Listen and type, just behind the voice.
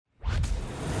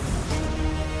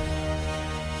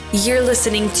You're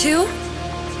listening to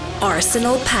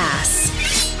Arsenal Pass,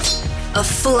 a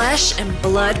flesh and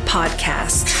blood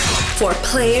podcast for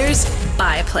players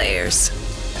by players.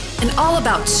 And all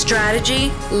about strategy,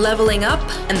 leveling up,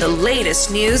 and the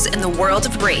latest news in the world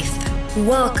of Wraith.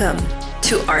 Welcome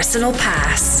to Arsenal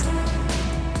Pass.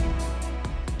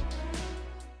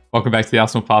 Welcome back to the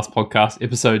Arsenal Pass podcast,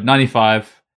 episode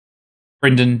 95.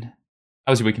 Brendan,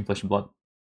 how was your week in Flesh and Blood?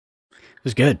 It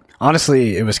was good.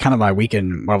 Honestly, it was kind of my week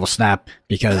in Marvel Snap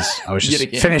because I was just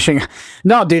finishing.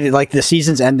 No, dude, like the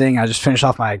season's ending. I just finished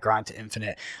off my grind to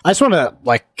Infinite. I just want to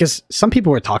because some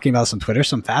people were talking about this on Twitter.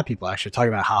 Some fat people actually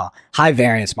talking about how high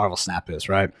variance Marvel Snap is,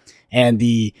 right? And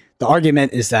the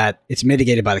argument is that it's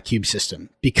mitigated by the cube system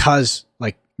because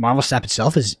like Marvel Snap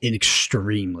itself is an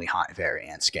extremely high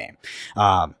variance game.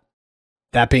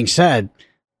 That being said,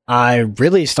 I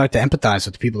really start to empathize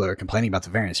with the people that are complaining about the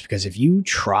variance because if you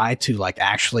try to like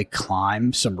actually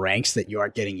climb some ranks that you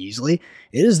aren't getting easily,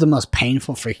 it is the most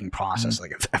painful freaking process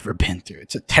like I've ever been through.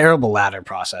 It's a terrible ladder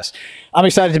process. I'm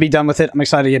excited to be done with it. I'm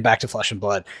excited to get back to Flesh and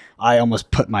Blood. I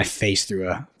almost put my face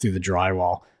through the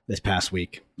drywall this past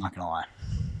week. Not gonna lie.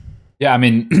 Yeah, I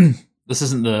mean, this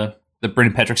isn't the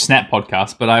Brendan Patrick Snap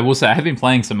podcast, but I will say I have been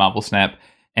playing some Marvel Snap.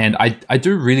 And I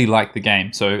do really like the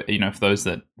game. So, you know, for those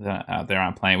that out there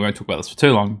aren't playing, we won't talk about this for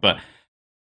too long, but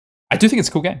I do think it's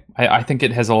a cool game. I think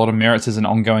it has a lot of merits as an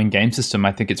ongoing game system.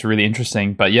 I think it's really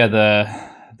interesting. But yeah,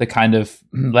 the kind of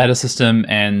ladder system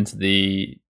and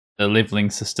the leveling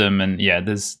system, and yeah,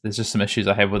 there's just some issues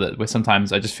I have with it where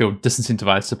sometimes I just feel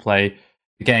disincentivized to play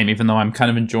the game, even though I'm kind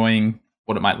of enjoying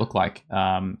what it might look like.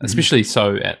 Especially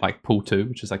so at like Pool 2,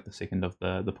 which is like the second of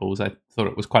the pools. I thought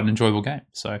it was quite an enjoyable game.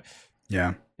 So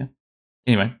Yeah.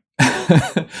 Anyway,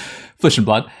 Flesh and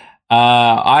Blood.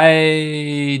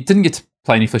 I didn't get to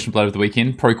play any Flesh and Blood over the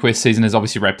weekend. ProQuest season is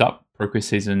obviously wrapped up. ProQuest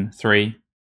season 3,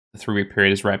 the 3-week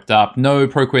period is wrapped up. No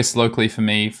ProQuest locally for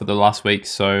me for the last week.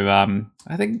 So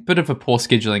I think a bit of a poor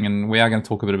scheduling, and we are going to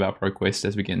talk a bit about ProQuest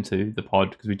as we get into the pod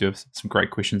because we do have some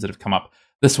great questions that have come up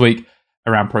this week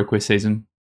around ProQuest season.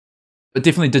 But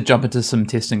definitely did jump into some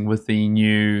testing with the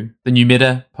new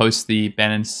meta post the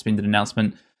banned and suspended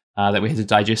announcement. That we had to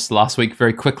digest last week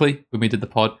very quickly when we did the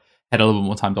pod. Had a little bit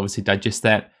more time to obviously digest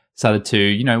that. Started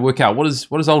to, work out what does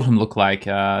Oldhim look like.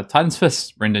 Titan's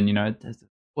Fist, Brendan,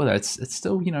 it's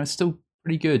still, it's still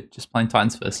pretty good just playing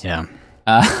Titan's Fist. Yeah.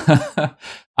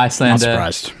 Icelander. Not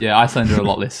surprised. Yeah, Icelander a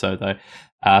lot less so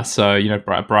though. So,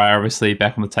 Briar obviously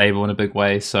back on the table in a big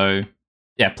way. So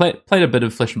yeah, played a bit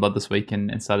of Flesh and Blood this week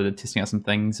and started testing out some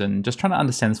things and just trying to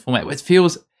understand this format.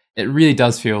 It really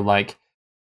does feel like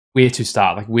where to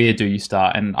start, like where do you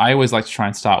start? And I always like to try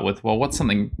and start with, well, what's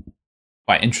something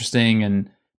quite interesting and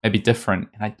maybe different?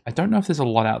 And I don't know if there's a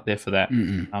lot out there for that.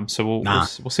 So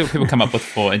we'll see what people come up with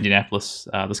for Indianapolis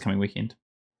this coming weekend.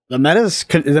 The meta's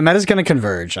going to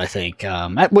converge, I think.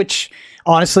 At which,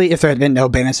 honestly, if there had been no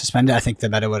ban and suspended, I think the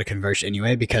meta would have converged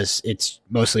anyway because it's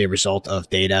mostly a result of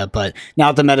data. But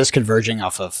now the meta's converging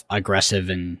off of aggressive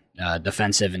and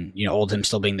defensive, and Oldhim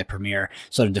still being the premier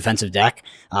sort of defensive deck.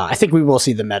 I think we will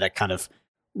see the meta kind of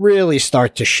really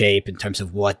start to shape in terms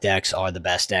of what decks are the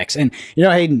best decks. And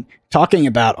Hayden, talking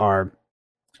about or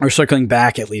circling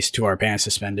back at least to our ban and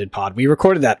suspended pod, we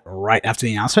recorded that right after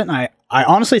the announcement. And I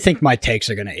honestly think my takes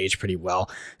are going to age pretty well,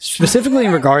 specifically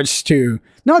in regards to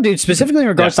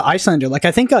to Icelander. Like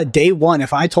I think day one,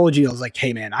 if I told you, I was like,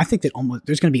 hey man, I think that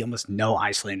there's going to be almost no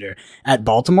Icelander at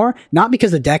Baltimore, not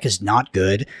because the deck is not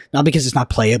good, not because it's not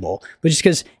playable, but just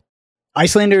because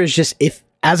Icelander is just, if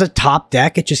as a top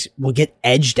deck, it just will get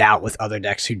edged out with other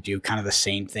decks who do kind of the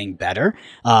same thing better.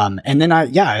 And then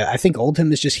I think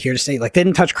Oldhim is just here to stay. Like they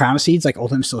didn't touch Crown of Seeds. Like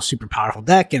Oldhim's still a super powerful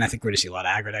deck, and I think we're going to see a lot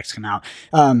of aggro decks come out.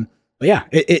 But yeah,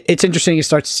 it's interesting to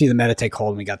start to see the meta take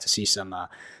hold, and we got to see some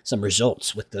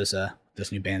results with those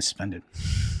new bans suspended.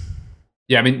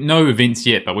 Yeah, I mean, no events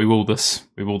yet, but we will this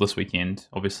weekend,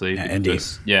 obviously. Yeah, Indy.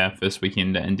 First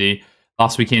weekend at Indy.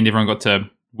 Last weekend, everyone got to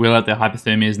wheel out their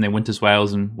hypothermias and their winter's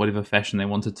whales in whatever fashion they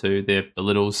wanted to. Their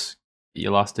belittles, get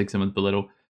your last digs in with belittle.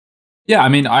 Yeah, I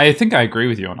mean, I think I agree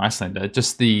with you on Icelander.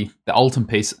 Just the Ultim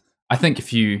piece. I think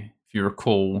if you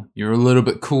recall, you're a little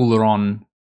bit cooler on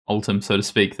Ultim, so to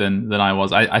speak, than I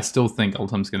was. I still think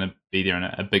Ultim's going to be there in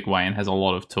a big way and has a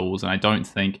lot of tools. And I don't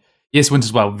think, yes,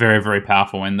 Winter's Whale, very, very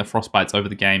powerful. And the Frostbite's over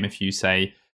the game if you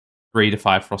say 3 to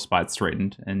 5 Frostbites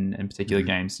threatened in particular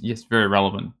games. Yes, very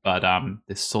relevant. But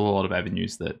there's still a lot of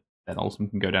avenues that Ultim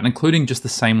can go down, including just the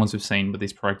same ones we've seen with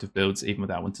these proactive builds, even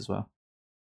without Winter's Whale.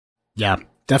 Yeah,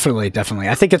 definitely.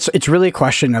 I think it's really a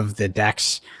question of the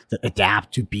decks that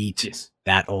adapt to beat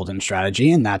that Oldhim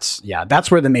strategy, and that's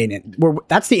where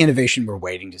that's the innovation we're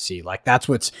waiting to see. Like that's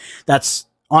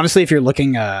honestly, if you're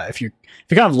looking, if you're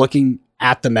kind of looking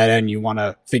at the meta and you want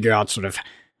to figure out sort of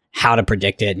how to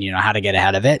predict it and how to get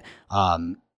ahead of it,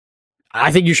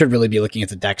 I think you should really be looking at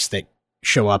the decks that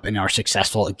show up and are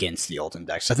successful against the Oldhim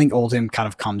decks. I think Oldhim kind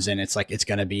of comes in. It's like it's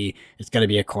gonna be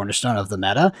a cornerstone of the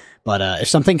meta. But if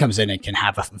something comes in and can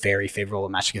have a very favorable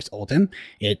match against Oldhim,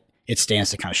 it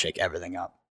stands to kind of shake everything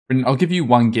up. I'll give you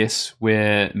one guess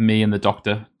where me and the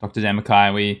Dr.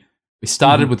 Damakai, we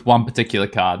started with one particular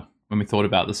card when we thought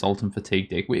about this Oldhim Fatigue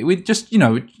deck. We just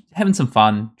having some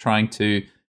fun, trying to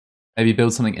maybe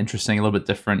build something interesting, a little bit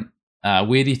different.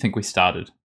 Where do you think we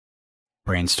started?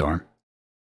 Brainstorm.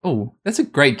 Oh, that's a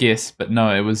great guess, but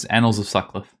no, it was Annals of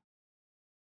Sutcliffe.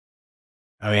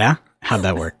 Oh yeah? How'd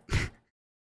that work?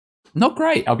 Not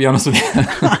great, I'll be honest with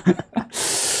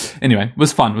you. Anyway, it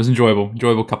was fun, it was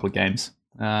enjoyable couple of games.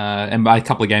 And by a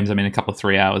couple of games, I mean a couple of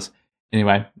 3 hours.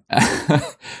 Anyway,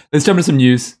 let's jump into some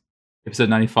news. Episode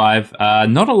 95.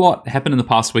 Not a lot happened in the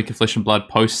past week of Flesh and Blood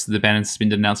post the ban and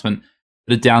suspended announcement.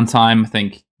 Bit of downtime. I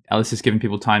think Alice has given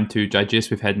people time to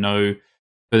digest. We've had no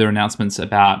further announcements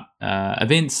about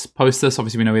events post this.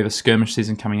 Obviously, we know we have a skirmish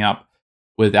season coming up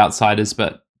with Outsiders,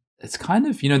 but it's kind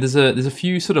of, there's a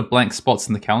few sort of blank spots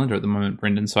in the calendar at the moment,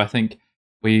 Brendan. So I think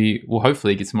we will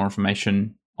hopefully get some more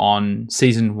information on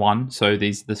season 1. So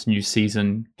this new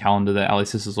season calendar that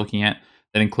Alice is looking at,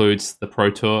 that includes the Pro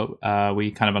Tour.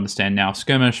 We kind of understand now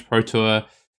Skirmish, Pro Tour,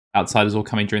 Outsiders all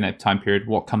coming during that time period.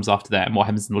 What comes after that and what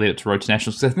happens in the lead up to Road to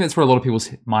Nationals? Because I think that's where a lot of people's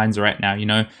minds are at now.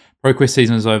 ProQuest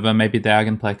season is over. Maybe they are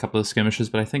going to play a couple of skirmishes,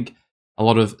 but I think a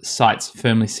lot of sites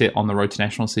firmly set on the Road to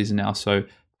National season now. So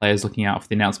players looking out for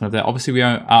the announcement of that. Obviously, we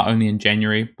are only in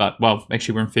January, but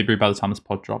actually we're in February by the time this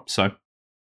pod drops. So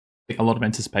a lot of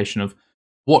anticipation of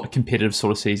what competitive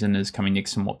sort of season is coming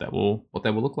next and what that will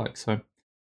look like. So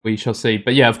we shall see.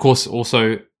 But yeah, of course,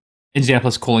 also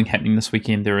Indianapolis calling happening this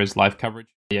weekend. There is live coverage.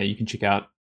 Yeah, you can check out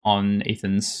on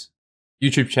Ethan's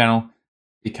YouTube channel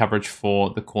the coverage for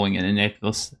the calling in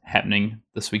Indianapolis happening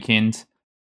this weekend.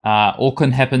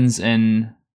 Auckland happens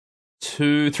in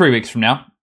 3 weeks from now.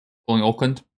 Calling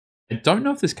Auckland. I don't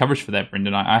know if there's coverage for that,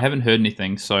 Brendan. I haven't heard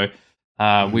anything, so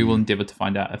we will endeavour to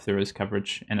find out if there is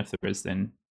coverage, and if there is,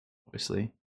 then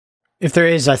obviously. If there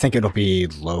is, I think it'll be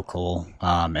local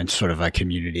and sort of a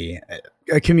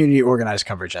community organized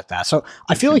coverage at that. So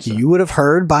I feel like you would have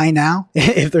heard by now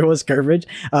if there was coverage.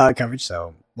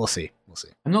 So we'll see.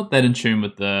 I'm not that in tune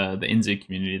with the NZ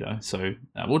community though, so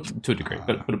we'll to a degree,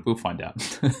 but we'll find out.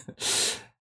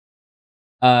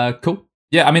 Cool.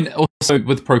 Yeah, I mean, also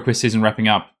with ProQuest season wrapping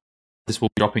up, this will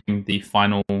be dropping the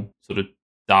final sort of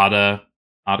data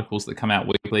articles that come out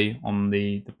weekly on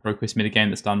the ProQuest metagame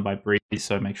that's done by Breeze,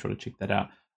 so make sure to check that out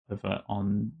over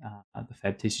on the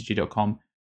fabtcg.com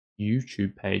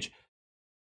YouTube page.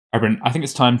 All right, I think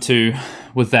it's time to,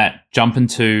 with that, jump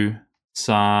into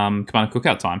some Commander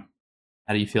Cookout time.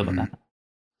 How do you feel about that?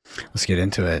 Let's get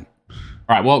into it.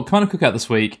 All right, well, Commander Cookout this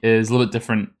week is a little bit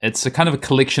different. It's a kind of a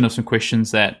collection of some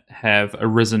questions that have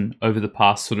arisen over the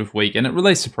past sort of week, and it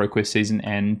relates to ProQuest season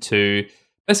and to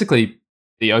basically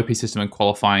the OP system and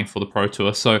qualifying for the Pro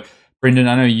Tour. So, Brendan,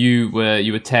 I know you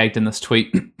were tagged in this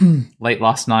tweet late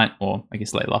last night, or I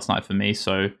guess late last night for me,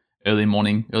 so early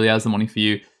hours of the morning for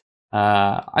you.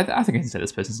 I think I can say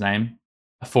this person's name.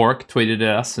 Aphoric tweeted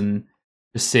at us and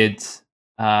just said,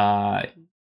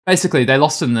 basically, they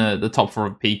lost in the top 4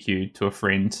 of PQ to a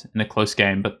friend in a close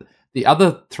game, but the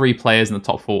other 3 players in the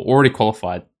top 4 already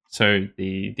qualified. So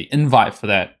the invite for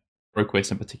that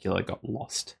ProQuest in particular got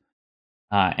lost.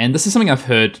 And this is something I've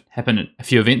heard happen at a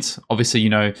few events. Obviously,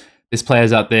 there's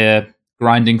players out there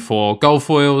grinding for gold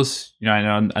foils. I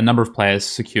know a number of players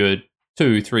secured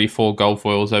 2, 3, 4 gold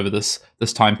foils over this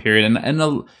time period.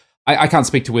 And I can't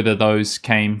speak to whether those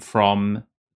came from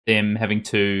them having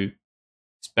to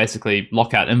basically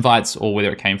lock out invites or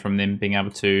whether it came from them being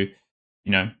able to,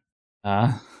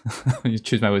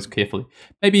 choose my words carefully.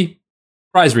 Maybe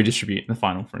prize redistribute in the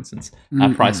final, for instance.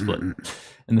 Prize split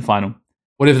in the final.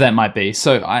 Whatever that might be.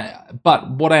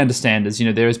 But what I understand is,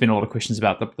 there has been a lot of questions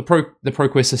about the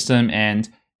ProQuest system and,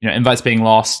 invites being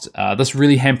lost. This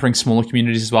really hampering smaller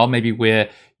communities as well. Maybe where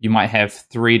you might have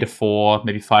 3 to 4,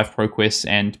 maybe 5 ProQuests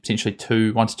and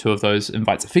potentially 1 to 2 of those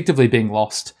invites effectively being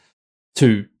lost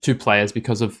to players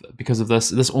because of this.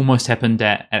 This almost happened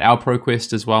at our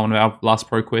ProQuest as well, one of our last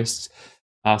ProQuests.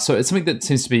 So it's something that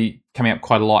seems to be coming up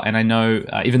quite a lot, and I know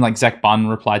even like Zach Bunn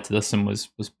replied to this and was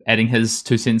adding his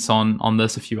 2 cents on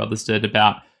this. A few others did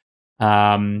about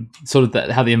sort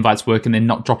of how the invites work and then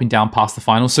not dropping down past the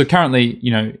final. So currently,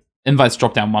 invites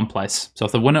drop down 1 place. So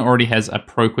if the winner already has a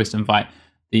ProQuest invite,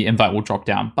 the invite will drop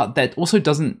down. But that also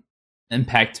doesn't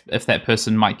impact if that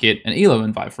person might get an ELO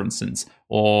invite, for instance,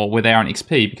 or where they are an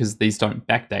XP, because these don't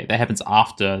backdate. That happens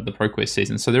after the ProQuest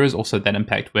season. So there is also that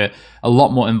impact where a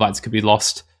lot more invites could be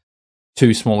lost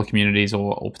to smaller communities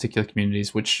or particular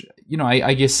communities, which,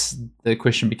 I guess the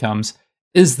question becomes,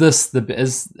 is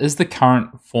the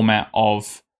current format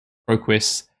of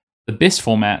ProQuest the best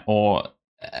format or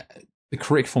the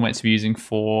correct format to be using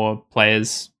for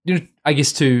players, I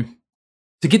guess to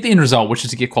get the end result, which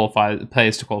is to get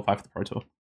players to qualify for the Pro Tour?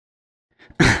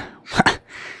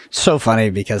 So funny,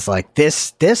 because like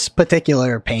this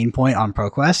particular pain point on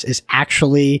ProQuest is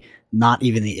actually not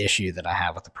even the issue that I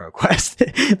have with the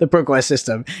ProQuest, the ProQuest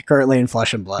system currently in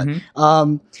Flesh and Blood.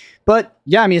 Mm-hmm. But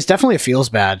yeah, I mean, it's definitely feels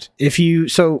bad. If you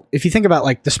think about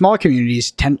like the smaller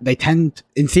communities, tend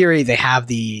in theory they have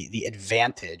the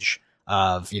advantage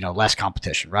of less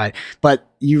competition, right? But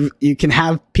you can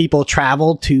have people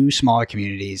travel to smaller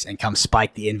communities and come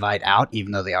spike the invite out,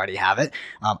 even though they already have it.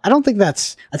 I think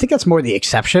that's more the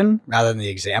exception rather than the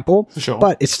example. For sure.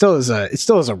 But it still is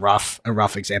a rough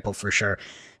example for sure.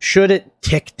 Should it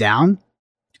tick down?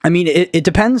 I mean, it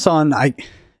depends on. I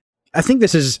think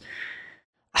this is.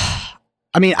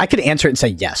 I mean, I could answer it and say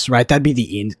yes, right? That'd be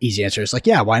the easy answer. It's like,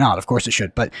 yeah, why not? Of course it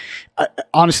should. But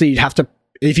honestly, you'd have to,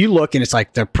 if you look and it's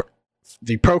like the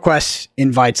ProQuest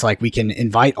invites, like we can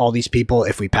invite all these people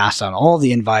if we pass on all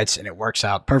the invites, and it works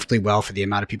out perfectly well for the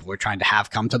amount of people we're trying to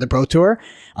have come to the Pro Tour.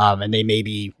 And they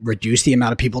maybe reduce the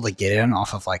amount of people that get in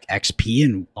off of like XP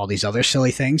and all these other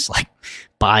silly things like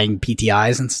buying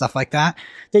PTIs and stuff like that.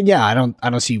 Then yeah, I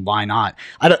don't see why not.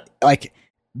 I don't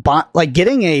like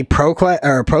getting a Pro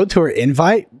Tour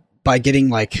invite by getting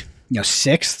like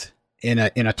sixth in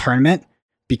a tournament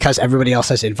because everybody else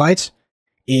has invites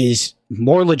is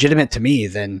more legitimate to me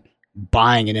than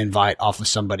buying an invite off of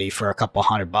somebody for a couple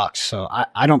 $100. So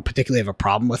I don't particularly have a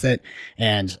problem with it,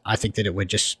 and I think that it would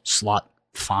just slot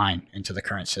fine into the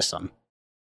current system.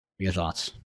 Your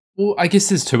thoughts? Well, I guess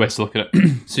there's two ways to look at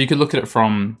it. So you could look at it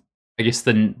from, I guess,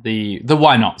 the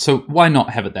why not. So why not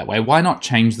have it that way? Why not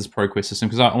change this ProQuest system?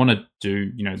 Because I want to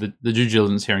do the due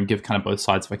diligence here and give kind of both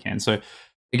sides if I can. So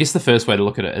I guess the first way to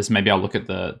look at it is maybe I'll look at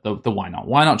the why not.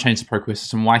 Why not change the ProQuest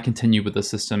system? Why continue with the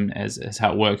system as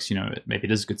how it works? Maybe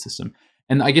it is a good system.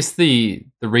 And I guess the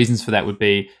reasons for that would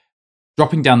be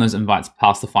dropping down those invites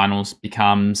past the finals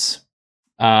can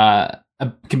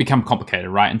become complicated,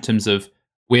 right? In terms of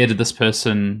where did this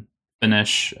person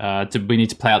finish? Did we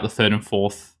need to play out the third and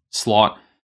fourth slot?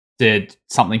 Did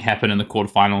something happen in the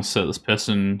quarterfinals so this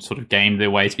person sort of gamed their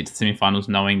way to get to the semifinals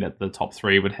knowing that the top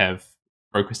three would have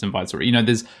ProQuest invites? Or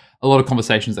there's a lot of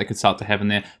conversations that could start to have in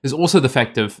there. There's also the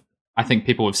fact of, I think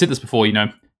people have said this before,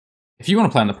 if you want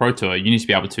to play on the Pro Tour, you need to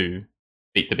be able to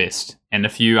beat the best. And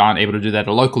if you aren't able to do that at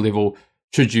a local level,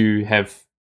 should you have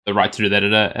the right to do that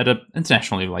at a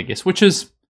international level, I guess, which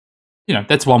is,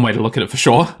 that's one way to look at it for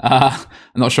sure. I'm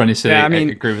not sure I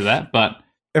necessarily agree with that, but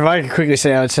if I could quickly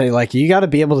say, I would say like you got to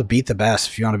be able to beat the best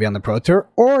if you want to be on the Pro Tour,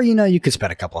 or you could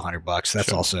spend a couple $100. That's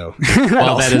sure. Also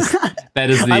well, that is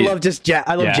the. I love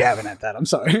jabbing at that. I'm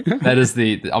sorry. That is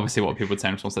the obviously what people would say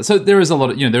in response to that. So there is a lot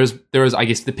of there is I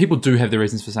guess the people do have the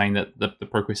reasons for saying that the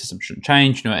ProQuest system shouldn't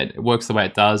change. It works the way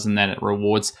it does, and that it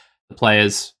rewards the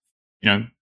players.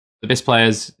 The best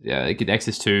players get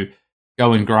access to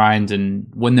go and grind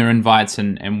and win their invites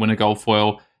and win a gold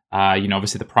foil.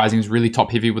 Obviously the pricing is really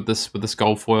top heavy with this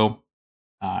gold foil.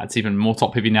 It's even more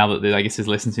top heavy now that I guess there's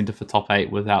less incentive for top 8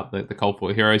 without the gold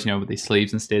foil heroes, with these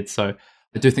sleeves instead. So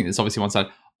I do think there's obviously one side.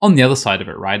 On the other side of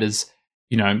it, right, is,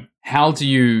 how do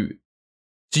you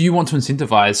want to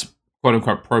incentivize quote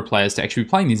unquote pro players to actually be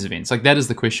playing these events? Like that is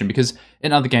the question, because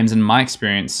in other games, in my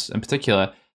experience in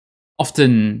particular,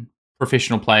 often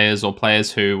professional players or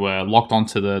players who were locked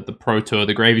onto the Pro Tour,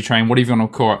 the gravy train, whatever you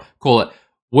want to call it,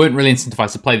 weren't really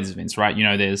incentivized to play these events, right?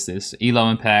 There's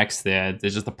ELO impacts, there's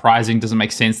just the pricing doesn't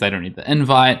make sense, they don't need the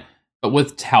invite. But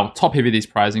with how top heavy these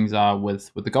pricings are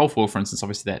with the gold foil, for instance,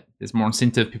 obviously that there's more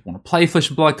incentive. People want to play Flesh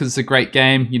and Blood because it's a great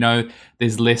game.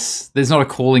 There's not a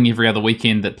calling every other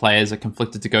weekend that players are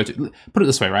conflicted to go to. Put it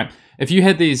this way, right? If you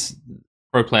had these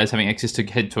pro players having access to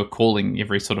head to a calling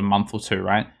every sort of month or two,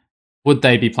 right? Would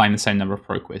they be playing the same number of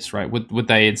ProQuests, right? Would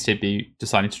they instead be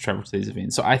deciding to travel to these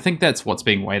events? So I think that's what's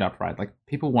being weighed up, right? Like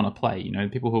people want to play,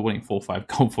 people who are winning 4 or 5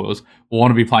 gold foils want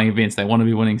to be playing events. They want to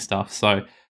be winning stuff. So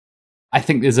I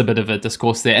think there's a bit of a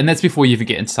discourse there. And that's before you even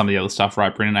get into some of the other stuff,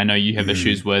 right, Brennan? I know you have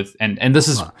issues with, and this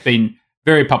has been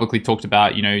very publicly talked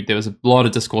about. There was a lot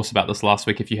of discourse about this last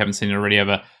week. If you haven't seen it already,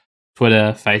 over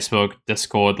Twitter, Facebook,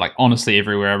 Discord, like honestly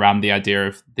everywhere around the idea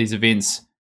of these events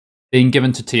being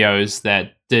given to TOs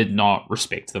that did not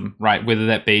respect them, right? Whether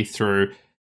that be through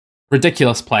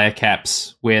ridiculous player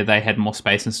caps where they had more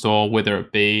space in store, whether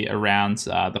it be around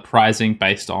the pricing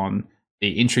based on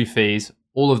the entry fees,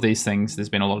 all of these things. There's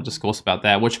been a lot of discourse about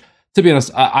that, which, to be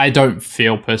honest, I don't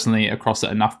feel personally across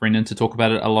it enough, Brendan, to talk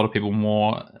about it. A lot of people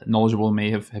more knowledgeable than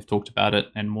me have talked about it,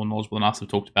 and more knowledgeable than us have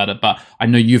talked about it. But I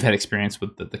know you've had experience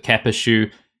with the cap issue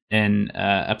in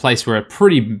a place where a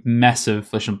pretty massive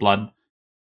Flesh and Blood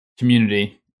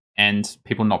community and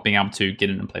people not being able to get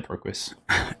in and play ProQuest.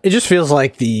 It just feels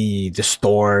like the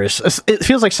stores. It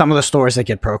feels like some of the stores that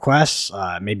get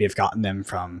ProQuests maybe have gotten them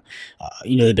from,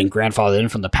 they've been grandfathered in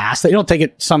from the past. They don't take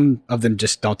it. Some of them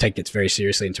just don't take it very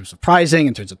seriously in terms of pricing,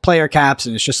 in terms of player caps,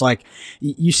 and it's just like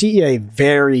you see a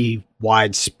very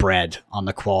wide spread on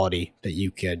the quality that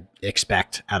you could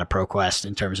expect at a ProQuest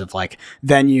in terms of like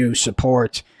venue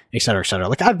support, et cetera, et cetera.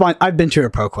 Like I've been to a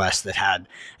ProQuest that had,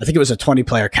 I think it was a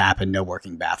 20-player cap and no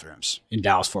working bathrooms in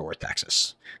Dallas-Fort Worth,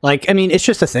 Texas. Like, I mean, it's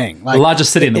just a thing. Like, the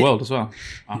largest city in the world as well.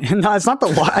 Wow. No, it's not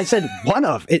I said one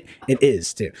of it. It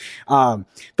is too.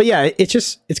 But yeah,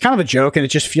 it's kind of a joke, and it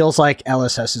just feels like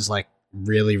LSS is like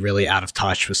really, really out of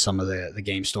touch with some of the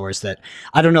game stores that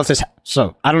I don't know if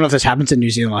this happens in New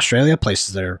Zealand, Australia,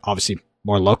 places that are obviously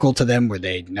more local to them where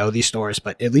they know these stores,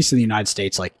 but at least in the United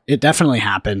States, like it definitely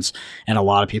happens and a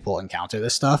lot of people encounter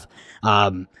this stuff.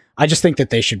 I just think that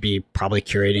they should be probably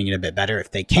curating it a bit better if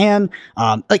they can.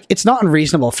 Like it's not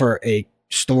unreasonable for a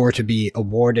store to be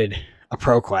awarded a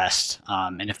ProQuest,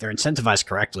 and if they're incentivized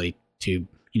correctly to,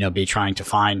 be trying to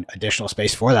find additional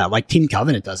space for that. Like Team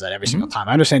Covenant does that every single time.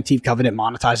 I understand Team Covenant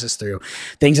monetizes through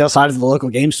things outside of the local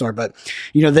game store, but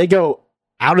they go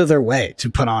out of their way to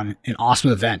put on an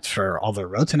awesome event for all their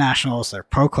Road to Nationals, their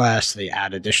ProQuest. They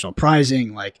add additional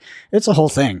pricing. Like it's a whole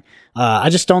thing. I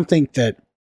just don't think that,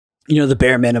 the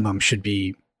bare minimum should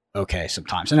be okay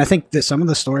sometimes. And I think that some of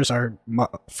the stores are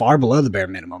far below the bare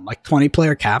minimum. Like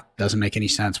 20-player cap doesn't make any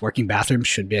sense. Working bathrooms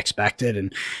should be expected.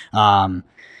 And, I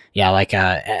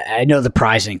know the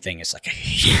pricing thing is like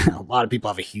a lot of people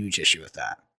have a huge issue with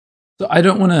that. So I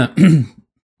don't want to,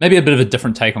 maybe a bit of a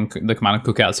different take on the Command &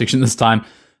 Cookout section this time.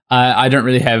 I'm not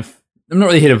really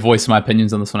here to voice my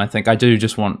opinions on this one. I think I do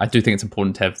think it's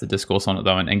important to have the discourse on it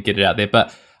though, and get it out there.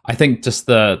 But I think just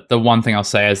the one thing I'll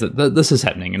say is that this is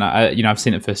happening, and I've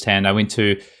seen it firsthand. I went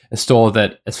to a store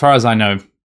that, as far as I know,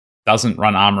 doesn't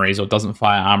run armories or doesn't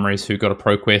fire armories who got a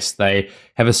ProQuest. They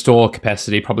have a store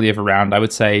capacity probably of around, I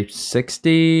would say,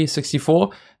 60,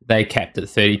 64. They capped at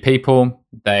 30 people.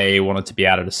 They wanted to be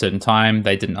out at a certain time.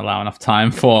 They didn't allow enough time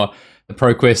for the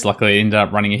ProQuest. Luckily, it ended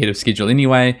up running ahead of schedule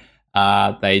anyway.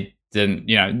 They didn't,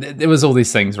 there was all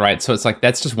these things, right? So it's like,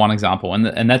 that's just one example.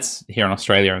 And that's here in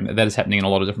Australia, and that is happening in a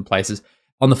lot of different places.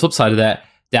 On the flip side of that,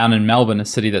 down in Melbourne, a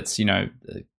city that's, a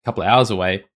couple of hours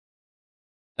away,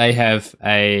 they have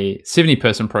a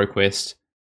 70-person ProQuest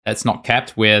that's not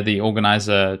capped, where the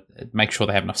organizer makes sure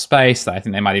they have enough space. I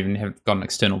think they might even have got an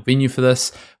external venue for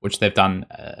this, which they've done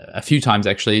a few times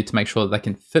actually, to make sure that they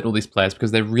can fit all these players,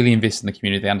 because they're really invested in the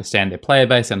community. They understand their player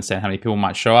base, they understand how many people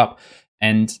might show up,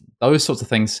 and those sorts of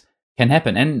things can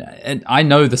happen. And I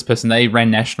know this person, they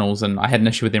ran nationals, and I had an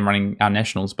issue with them running our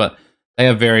nationals, but they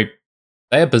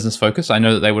are business focused. I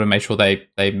know that they would have made sure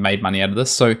they made money out of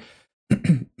this, so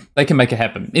they can make it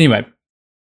happen. Anyway,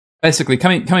 basically,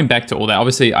 coming back to all that,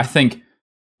 obviously, I think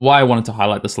why I wanted to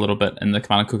highlight this a little bit in the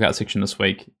Command & Cookout section this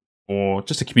week, or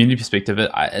just a community perspective,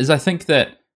 is I think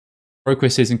that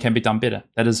ProQuest season can be done better.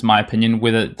 That is my opinion,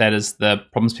 whether that is the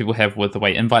problems people have with the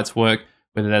way invites work,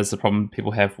 whether that is the problem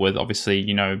people have with, obviously,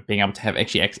 being able to have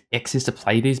actually access to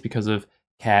play these because of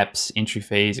caps, entry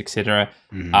fees, etc.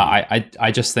 Mm-hmm.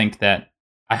 I just think that,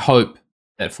 I hope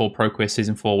that for ProQuest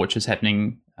Season 4, which is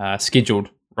happening,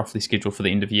 roughly scheduled for the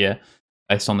end of year,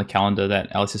 based on the calendar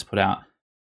that LSS put out,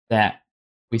 that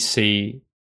we see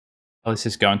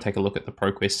LSS go and take a look at the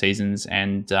ProQuest seasons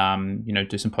and,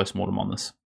 do some post-mortem on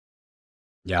this.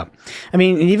 Yeah. I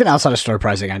mean, even outside of store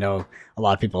pricing, I know a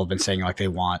lot of people have been saying like they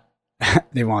want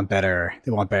better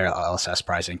LSS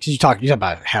pricing. Because you talk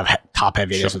about how top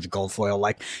heavy it is with the gold foil.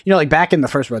 Like, back in the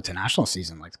first Road to National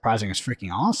season, like the pricing is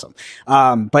freaking awesome.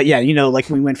 But yeah, like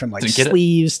we went from like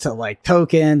sleeves to like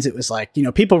tokens. It was like,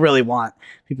 people really want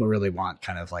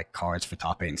kind of like cards for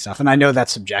top 8 and stuff. And I know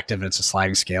that's subjective and it's a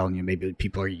sliding scale, and maybe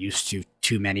people are used to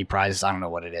too many prizes. I don't know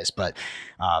what it is, but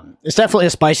it's definitely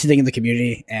a spicy thing in the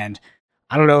community. And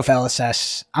I don't know if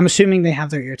LSS, I'm assuming they have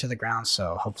their ear to the ground,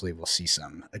 so hopefully we'll see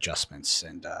some adjustments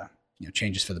and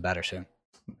changes for the better soon.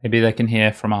 Maybe they can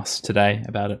hear from us today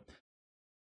about it.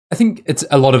 I think it's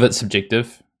a lot of it's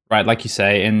subjective, right? Like you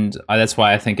say, and that's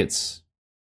why I think it's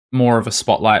more of a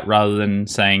spotlight rather than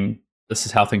saying this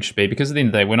is how things should be. Because at the end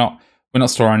of the day, we're not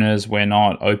store owners, we're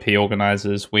not OP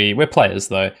organizers, we're players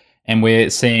though, and we're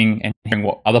seeing and hearing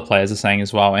what other players are saying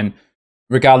as well. And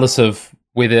regardless of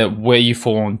where you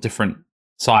fall on different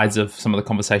sides of some of the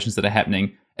conversations that are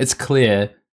happening, it's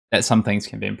clear that some things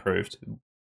can be improved.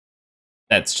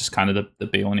 That's just kind of the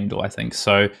be all and end all, I think.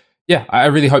 So yeah, I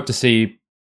really hope to see.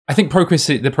 I think the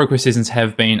ProQuest seasons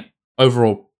have been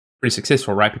overall pretty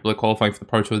successful, right? People are qualifying for the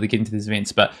Pro Tour, they're getting to these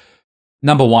events, but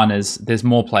number one is there's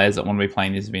more players that want to be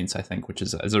playing these events, I think, which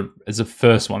is a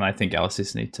first one I think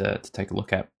LSS need to take a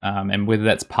look at, and whether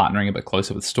that's partnering a bit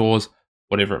closer with stores,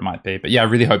 whatever it might be. But yeah, I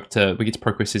really hope we get to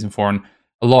ProQuest Season 4, and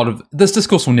a lot of this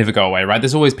discourse will never go away, right?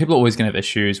 People are always going to have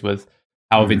issues with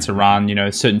how events are run.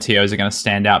 Certain TOs are going to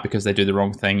stand out because they do the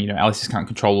wrong thing. LSS can't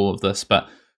control all of this, but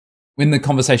when the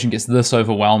conversation gets this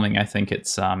overwhelming, I think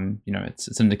it's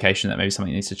it's an indication that maybe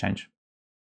something needs to change.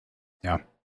 Yeah.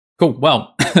 Cool.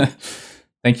 Well,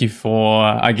 thank you for,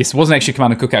 I guess it wasn't actually a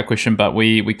Commander Cookout question, but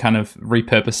we kind of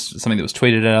repurposed something that was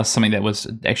tweeted at us, something that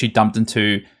was actually dumped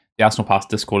into the Arsenal Pass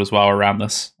Discord as well around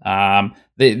this.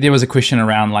 There was a question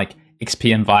around like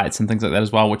XP invites and things like that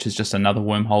as well, which is just another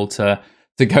wormhole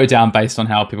to go down based on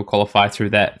how people qualify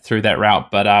through that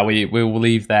route. But we will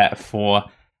leave that for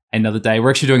another day. We're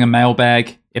actually doing a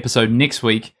mailbag episode next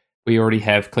week. We already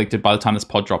have collected, by the time this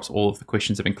pod drops, all of the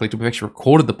questions have been collected. We've actually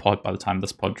recorded the pod by the time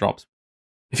this pod drops.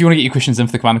 If you want to get your questions in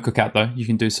for the Commander Cookout, though, you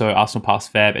can do so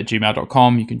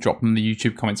arsenalpassfab@gmail.com. You can drop them in the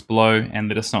YouTube comments below and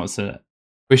let us know it's a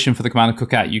question for the Commander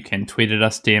Cookout. You can tweet at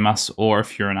us, DM us, or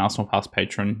if you're an Arsenal Pass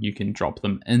patron, you can drop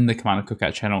them in the Commander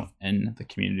Cookout channel in the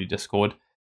community Discord.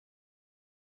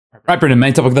 Right, Brendan,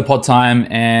 main topic of the pod time,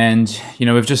 and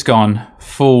we've just gone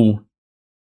full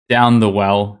down the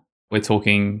well. We're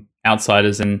talking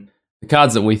Outsiders and the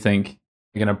cards that we think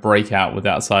are going to break out with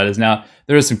Outsiders. Now,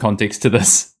 there is some context to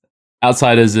this.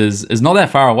 Outsiders is not that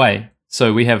far away.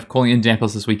 So we have Calling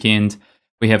Indianapolis this weekend.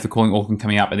 We have the Calling Auckland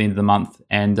coming up at the end of the month,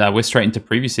 and we're straight into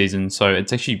preview season. So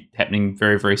it's actually happening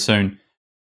very, very soon.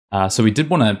 So we did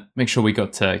want to make sure we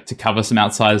got to cover some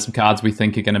Outsiders, some cards we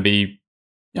think are going to be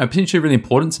potentially really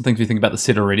important, some things we think about the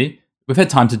set already. We've had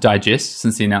time to digest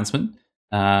since the announcement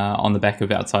on the back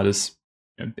of Outsiders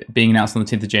being announced on the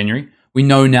 10th of January. We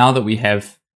know now that we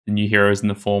have the new heroes in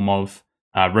the form of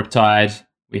Riptide,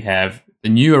 we have the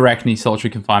new Arachne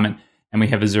Solitary Confinement, and we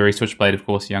have Azuri Switchblade, of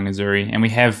course, young Azuri, and we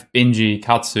have Benji,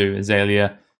 Katsu,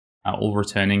 Azalea, all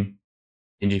returning.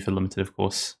 Benji for limited, of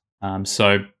course.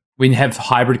 So we have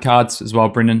hybrid cards as well,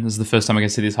 Brendan. This is the first time we're going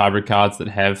to see these hybrid cards that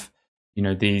have, they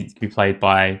can be played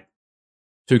by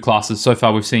two classes. So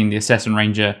far, we've seen the Assassin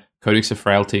Ranger Codex of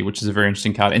Frailty, which is a very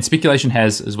interesting card. And speculation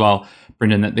has as well,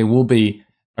 Brendan, that there will be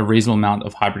a reasonable amount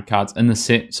of hybrid cards in the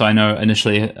set. So I know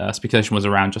initially speculation was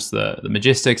around just the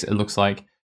Majestics. It looks like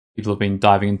people have been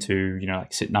diving into,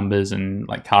 like set numbers and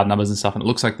like card numbers and stuff. And it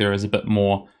looks like there is a bit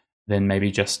more than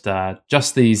maybe just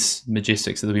these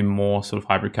Majestics. There'll be more sort of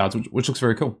hybrid cards, which looks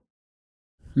very cool.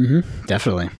 Mm-hmm,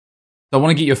 definitely. So I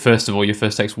want to get your first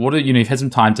takes. What are, you've had some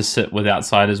time to sit with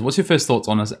Outsiders. What's your first thoughts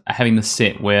on us having this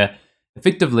set where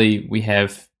effectively we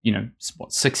have,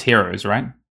 6 heroes, right?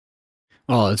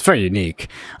 Well, it's very unique.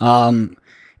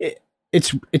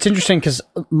 It's interesting because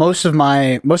most of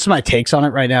my takes on it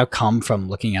right now come from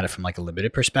looking at it from like a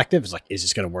limited perspective. It's like, is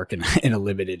this going to work in a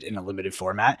limited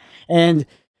format? And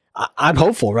I'm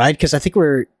hopeful, right? Because I think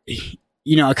we're,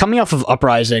 coming off of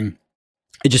Uprising,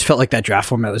 it just felt like that draft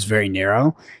format was very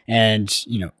narrow, and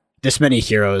this many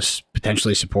heroes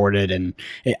potentially supported, and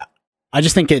I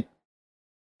just think it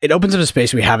opens up a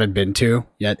space we haven't been to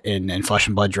yet in Flesh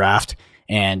and Blood draft.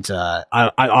 And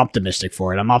I'm optimistic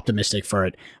for it. I'm optimistic for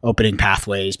it opening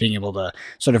pathways, being able to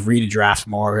sort of read a draft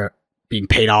more, being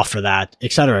paid off for that,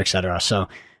 et cetera, et cetera. So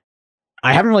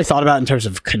I haven't really thought about it in terms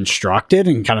of constructed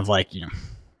and kind of like,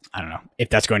 I don't know if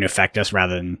that's going to affect us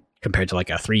rather than compared to like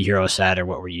a 3-hero set or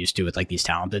what we're used to with like these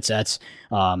talented sets.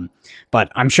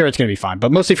 But I'm sure it's going to be fine.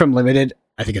 But mostly from limited,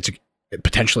 I think it's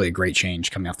potentially a great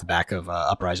change coming off the back of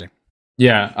Uprising.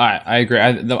 Yeah, I agree.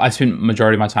 I spent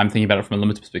majority of my time thinking about it from a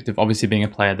limited perspective. Obviously, being a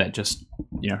player that just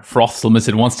froths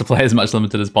limited, wants to play as much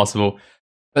limited as possible.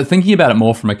 But thinking about it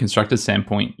more from a constructed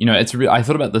standpoint, I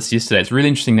thought about this yesterday. It's really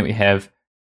interesting that we have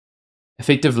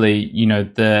effectively,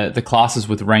 the classes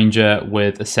with Ranger,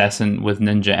 with Assassin, with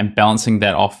Ninja, and balancing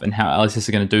that off and how LSS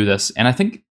are going to do this. And I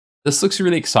think this looks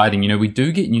really exciting. We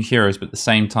do get new heroes, but at the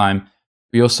same time,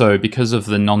 we also, because of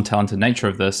the non-talented nature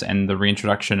of this and the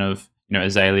reintroduction of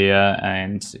Azalea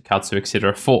and Katsu,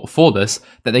 etc., for this,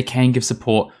 that they can give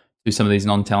support to some of these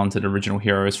non-talented original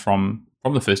heroes from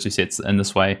the first 2 sets in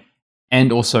this way,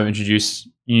 and also introduce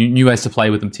new ways to play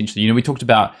with them potentially. We talked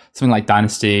about something like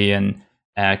Dynasty and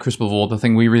Crucible of War. The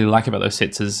thing we really like about those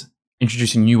sets is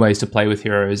introducing new ways to play with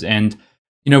heroes, and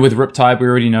with Riptide, we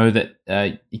already know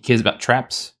that he cares about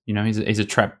traps. He's a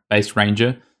trap-based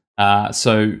ranger.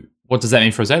 So what does that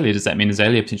mean for Azalea? Does that mean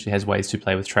Azalea potentially has ways to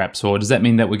play with traps? Or does that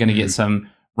mean that we're going to get some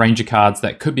ranger cards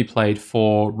that could be played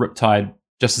for Riptide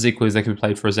just as equally as they could be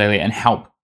played for Azalea and help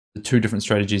the two different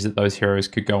strategies that those heroes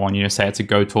could go on? Say it's a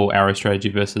go tall arrow strategy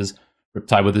versus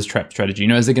Riptide with his trap strategy.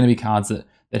 Is there going to be cards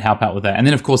that help out with that? And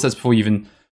then, of course, that's before you even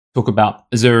talk about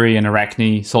Azuri and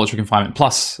Arachne, Solitary Confinement,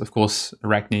 plus, of course,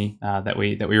 Arachne that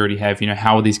we already have.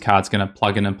 How are these cards going to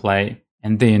plug in and play?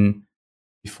 And then,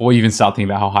 before you even start thinking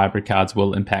about how hybrid cards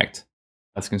will impact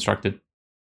that's constructed.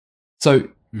 So,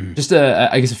 just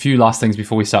I guess a few last things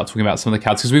before we start talking about some of the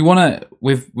cards, because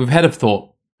we've had a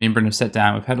thought. Me and Brendan have sat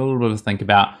down. We've had a little bit of a think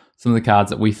about some of the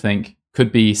cards that we think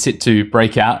could be set to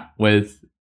break out with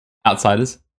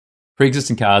Outsiders,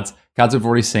 pre-existing cards we've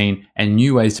already seen, and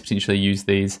new ways to potentially use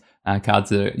these cards.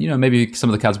 That maybe some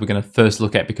of the cards we're going to first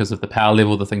look at because of the power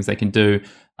level, the things they can do,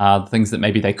 the things that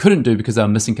maybe they couldn't do because they were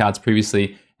missing cards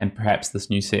previously, and perhaps this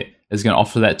new set is going to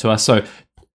offer that to us. So,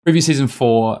 preview season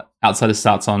 4 Outsiders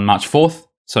starts on March 4th.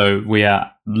 So we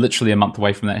are literally a month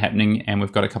away from that happening, and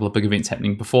we've got a couple of big events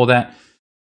happening before that.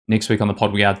 Next week on the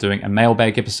pod, we are doing a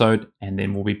mailbag episode, and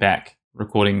then we'll be back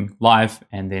recording live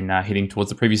and then heading towards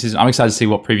the preview season. I'm excited to see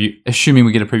what preview, assuming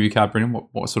we get a preview card, Brendan,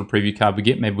 what sort of preview card we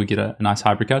get. Maybe we get a nice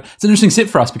hybrid card. It's an interesting set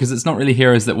for us because it's not really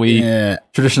heroes that we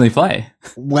traditionally play.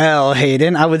 Well,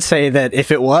 Hayden, I would say that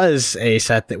if it was a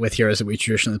set that with heroes that we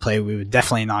traditionally play, we would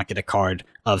definitely not get a card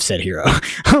of said hero.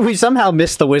 We somehow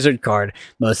missed the wizard card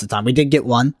most of the time. We did get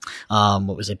one.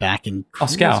 What was it back in?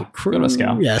 Scour.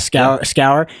 Scour. Yeah,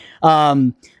 Scour.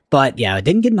 But yeah, I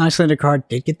didn't get an Icelander card.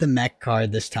 Did get the mech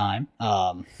card this time.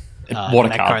 What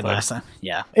a card last time.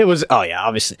 Yeah, it was. Oh yeah,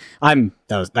 obviously.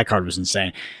 That card was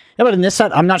insane. Yeah, but in this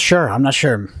set, I'm not sure.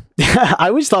 I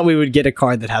always thought we would get a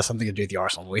card that has something to do with the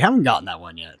Arsenal, but we haven't gotten that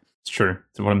one yet. It's true.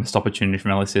 It's what a missed opportunity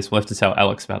from LSS. We'll have to tell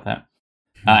Alex about that.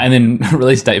 And then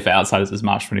release date for Outsiders is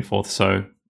March 24th. So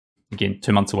again,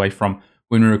 2 months away from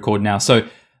when we record now. So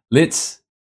let's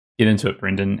get into it,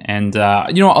 Brendan. And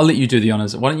you know what? I'll let you do the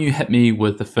honors. Why don't you hit me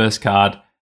with the first card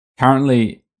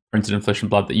currently printed in Flesh and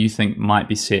Blood that you think might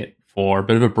be set for a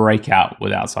bit of a breakout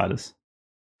with Outsiders?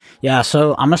 Yeah,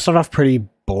 so I'm going to start off pretty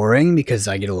boring because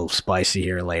I get a little spicy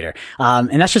here later.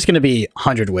 And that's just going to be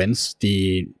 100 wins.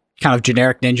 The kind of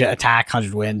generic ninja attack,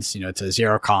 100 wins. It's a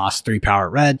 0 cost, 3 power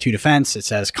red, 2 defense. It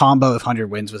says combo if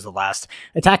 100 wins was the last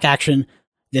attack action.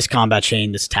 This combat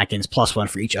chain, this attack gains +1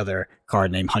 for each other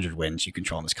card named 100 wins you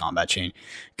control in this combat chain.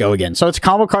 Go again. So it's a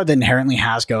combo card that inherently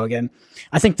has go again.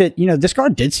 I think that, this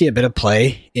card did see a bit of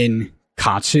play in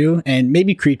Katsu and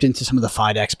maybe creeped into some of the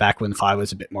Phi decks back when Phi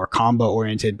was a bit more combo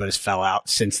oriented, but has fell out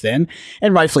since then.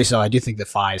 And rightfully so. I do think that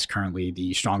Phi is currently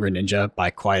the stronger ninja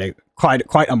by quite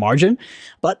a margin.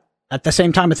 But at the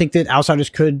same time, I think that Outsiders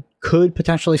could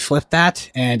potentially flip that.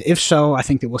 And if so, I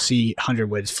think that we'll see 100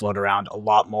 wins float around a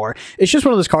lot more. It's just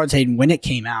one of those cards, Hayden, when it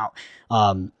came out,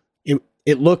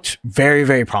 it looked very,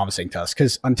 very promising to us.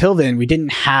 Because until then, we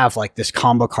didn't have like this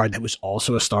combo card that was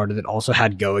also a starter that also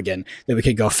had go again, that we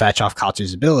could go fetch off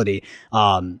Katsu's ability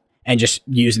and just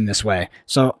use in this way.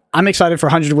 So I'm excited for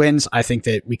 100 wins. I think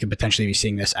that we could potentially be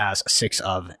seeing this as a 6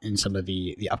 of in some of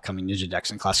the upcoming Ninja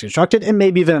decks in Classic Constructed, and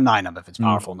maybe even a 9 of if it's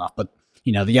powerful enough. But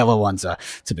the yellow one's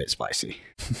it's a bit spicy.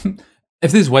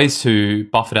 If there's ways to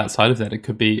buff it outside of that, it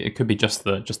could be just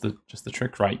the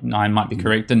trick, right? 9 might be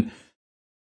correct. And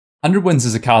 100 wins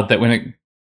is a card that when it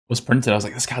was printed, I was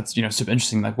like, this card's super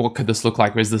interesting. Like, what could this look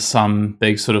like? Is this some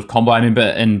big sort of combo? I remember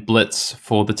in Blitz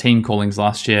for the team callings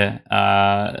last year,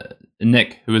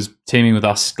 Nick, who was teaming with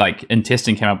us, like in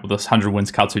testing, came up with this 100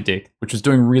 wins Katsu deck, which was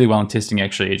doing really well in testing.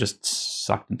 Actually, it just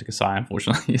sucked into Kasai,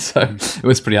 unfortunately, so it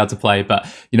was pretty hard to play. But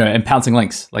and Pouncing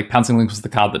Lynx, was the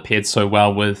card that paired so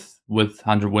well with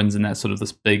 100 wins in that sort of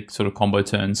this big sort of combo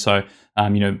turn. So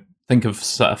think of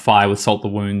Fire with Salt the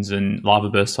Wounds and Lava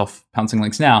Burst off Pouncing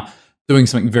Lynx now, doing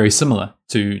something very similar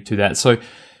to that. So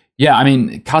yeah, I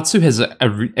mean, Katsu has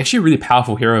actually a really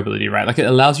powerful hero ability, right? Like, it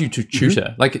allows you to tutor.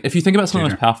 Mm-hmm. Like, if you think about some of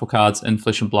the most powerful cards in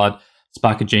Flesh and Blood,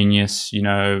 Spark of Genius,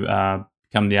 Become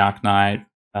the Arknight,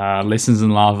 Lessons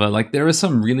in Lava, like, there are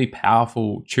some really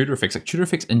powerful tutor effects. Like, tutor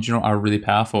effects in general are really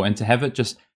powerful, and to have it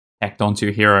just tacked onto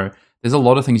your hero, there's a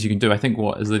lot of things you can do. I think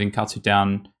what is letting Katsu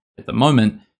down at the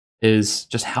moment is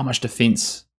just how much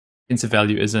defensive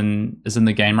value is in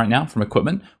the game right now from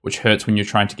equipment, which hurts when you're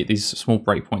trying to get these small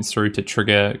breakpoints through to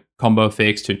trigger combo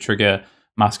effects, to trigger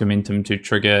Mask Momentum, to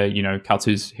trigger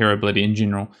Katsu's hero ability in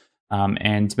general,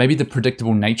 and maybe the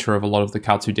predictable nature of a lot of the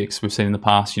Katsu decks we've seen in the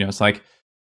past. It's like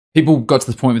people got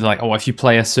to the point where they're like, oh, if you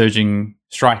play a Surging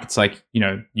Strike, it's like you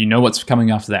know what's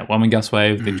coming after that. One Gust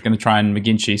Wave, they're going to try and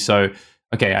Magenshi, so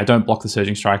okay, I don't block the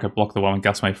Surging Strike, I block the one with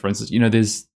Gustmate, for instance.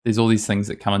 There's all these things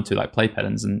that come into like play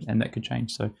patterns, and that could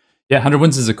change. So yeah, 100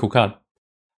 Wins is a cool card.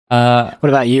 What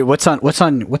about you? What's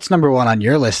number one on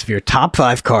your list of your top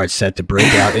 5 cards set to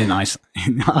break out in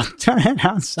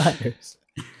Outsiders?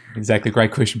 Exactly,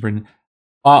 great question, Brendan.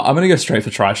 I'm going to go straight for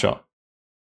Tri-Shot.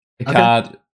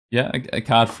 A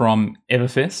card from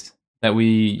Everfest that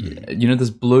this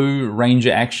blue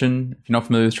Ranger action. If you're not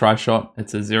familiar with Tri-Shot,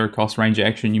 it's a 0-cost Ranger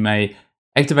action. You may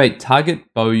activate target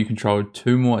bow you control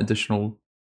 2 additional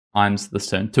times this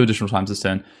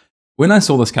turn. When I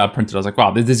saw this card printed, I was like,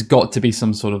 wow, there's got to be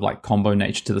some sort of like combo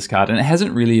nature to this card. And it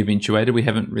hasn't really eventuated. We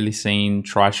haven't really seen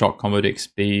Tri-Shot combo decks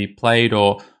be played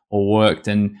or worked.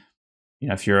 And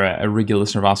if you're a regular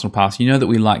listener of Arsenal Pass, you know that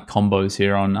we like combos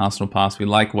here on Arsenal Pass. We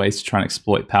like ways to try and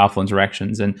exploit powerful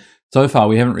interactions. And so far,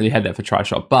 we haven't really had that for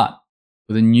Tri-Shot. But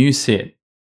with a new set,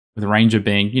 with Ranger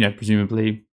being,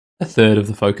 presumably a third of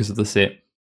the focus of the set,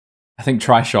 I think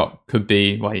Tri-Shot could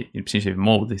be, potentially even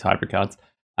more with these hybrid cards.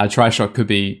 Tri-Shot could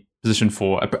be positioned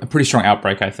for a pretty strong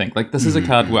outbreak, I think. Like, this is a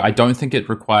card where I don't think it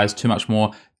requires too much more.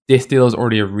 Death Dealer is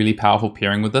already a really powerful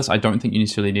pairing with this. I don't think you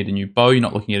necessarily need a new bow. You're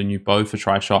not looking at a new bow for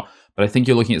Tri-Shot, but I think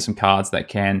you're looking at some cards that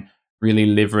can really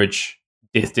leverage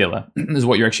Death Dealer is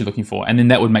what you're actually looking for. And then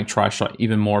that would make Tri-Shot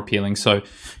even more appealing. So,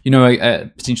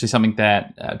 potentially something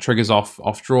that triggers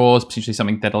off draws, potentially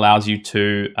something that allows you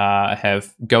to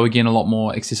have Go Again a lot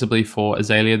more accessibly for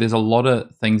Azalea. There's a lot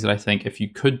of things that I think if you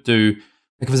could do,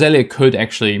 like if Azalea could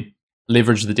actually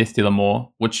leverage the Death Dealer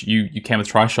more, which you can with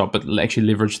Tri-Shot, but actually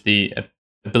leverage the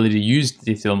ability to use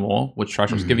Death Dealer more, which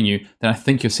Tri-Shot's giving you, then I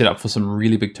think you're set up for some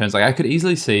really big turns. Like I could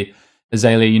easily see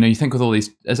Azalea, you think with all these,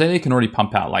 Azalea can already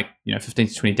pump out 15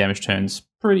 to 20 damage turns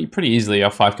pretty easily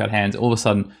off 5-card hands. All of a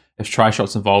sudden, if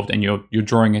Tri-Shot's involved and you're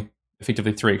drawing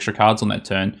effectively 3 extra cards on that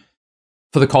turn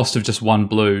for the cost of just 1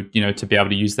 blue, to be able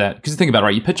to use that. Because think about it,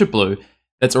 right? You pitch a blue,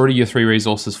 that's already your 3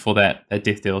 resources for that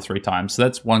Death Dealer 3 times. So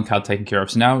that's 1 card taken care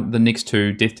of. So now the next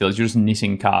 2 Death Dealers, you're just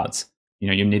netting cards.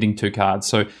 You're netting 2 cards.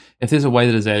 So if there's a way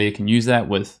that Azalea can use that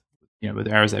with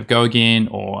arrows that Go Again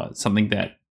or something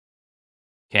that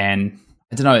can,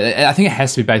 I don't know, I think it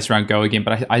has to be based around Go Again,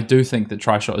 but I do think that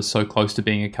Tri-Shot is so close to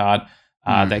being a card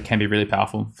that can be really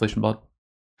powerful, Flesh and Blood.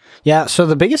 Yeah, so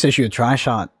the biggest issue with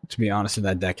Tri-Shot, to be honest, in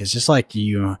that deck is just like if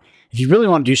you really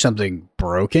want to do something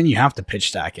broken, you have to pitch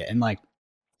stack it. And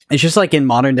it's just like in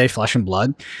modern day Flesh and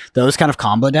Blood, those kind of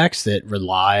combo decks that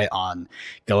rely on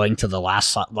going to the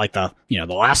last, the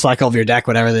last cycle of your deck,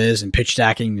 whatever it is, and pitch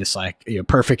stacking this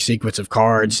perfect sequence of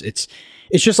cards. It's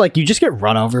just like you just get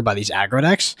run over by these aggro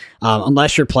decks,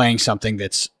 unless you're playing something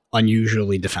that's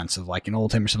unusually defensive, like an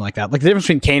Oldhim or something like that. Like the difference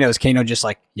between Kano is just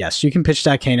like, yes, you can pitch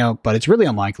stack Kano, but it's really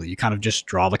unlikely. You kind of just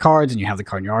draw the cards and you have the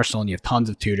card in your arsenal and you have tons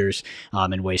of tutors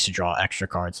and ways to draw extra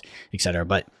cards, etc.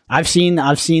 But I've seen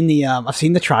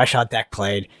the Tri-Shot deck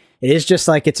played. It is just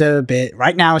like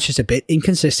right now it's just a bit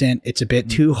inconsistent. It's a bit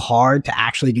too hard to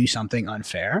actually do something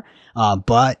unfair.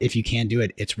 But if you can do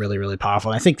it, it's really, really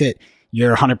powerful. And I think that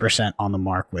you're 100% on the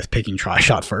mark with picking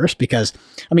Tri-Shot first, because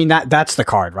that's the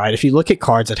card, right? If you look at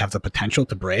cards that have the potential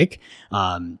to break,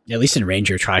 at least in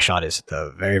Ranger, Tri-Shot is at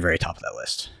the very, very top of that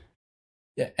list.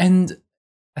 Yeah, and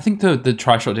I think the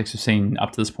Tri-Shot decks we've seen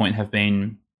up to this point have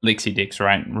been Lexi decks,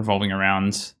 right? Revolving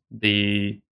around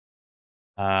the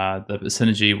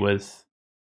synergy with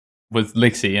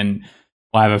Lexi, and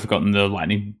why have I forgotten the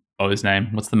lightning bow's name?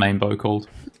 What's the main bow called?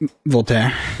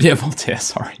 Voltaire. Yeah, Voltaire.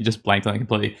 Sorry, you just blanked on it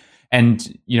completely.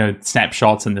 And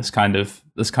snapshots and this kind of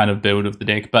build of the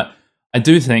deck. But I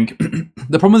do think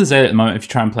the problem with Azalea at the moment, if you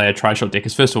try and play a Tri-Shot deck,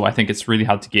 is first of all, I think it's really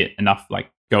hard to get enough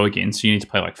Go Again. So you need to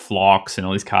play Phlox and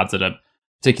all these cards that are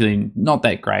particularly not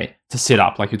that great to set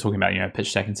up, like you're talking about,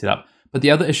 pitch stack and set up. But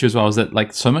the other issue as well is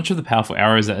that so much of the powerful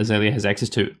arrows that Azalea has access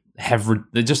to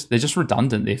they're just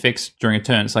redundant. The effects during a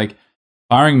turn, it's like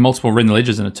firing multiple Ridden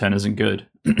Ledgers in a turn isn't good.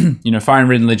 Firing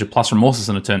Ridden Ledger plus Remorseless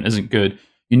in a turn isn't good.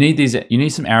 You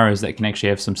need some arrows that can actually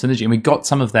have some synergy, and we got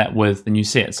some of that with the new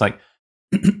set. It's like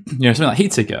something like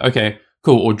Heatseeker, okay,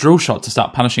 cool, or Drill Shot to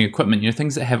start punishing equipment.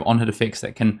 Things that have on-hit effects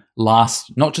that can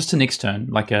last not just to next turn,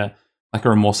 like a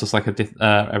Remorseless, like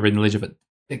a Ridden Ledger, but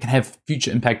it can have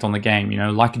future impact on the game.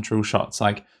 Like a Drill Shot. It's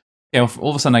like, all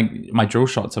of a sudden, my Drill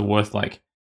Shots are worth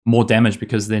more damage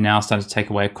because they're now starting to take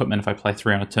away equipment if I play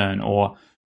 3 on a turn, or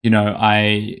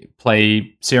I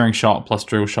play Searing Shot plus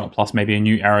Drill Shot plus maybe a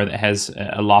new arrow that has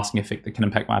a lasting effect that can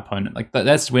impact my opponent.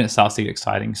 That's when it starts to get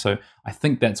exciting. So I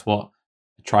think that's what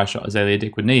a Tri-Shot Azalea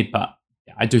deck would need. But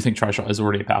I do think Tri-Shot is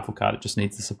already a powerful card. It just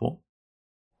needs the support.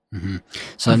 Mm-hmm.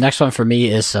 So the next one for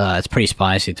me is it's pretty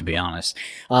spicy, to be honest.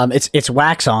 It's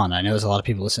Wax On. I know there's a lot of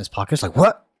people listening to this podcast like,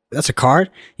 what? That's a card?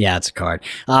 Yeah, it's a card.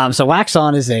 So Wax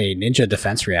On is a ninja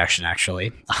defense reaction,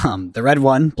 actually. The red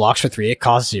one blocks for 3, it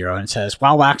costs 0, and it says,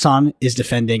 while Wax On is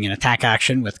defending an attack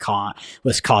action with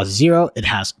cost 0, it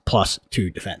has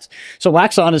 +2 defense. So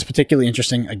Wax On is particularly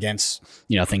interesting against,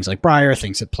 things like Briar,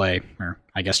 things that play, or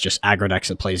I guess just aggro decks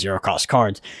that play 0-cost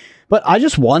cards. But I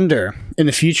just wonder, in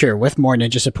the future, with more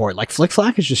ninja support, like Flick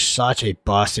Flack is just such a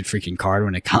busted freaking card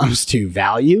when it comes to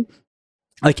value.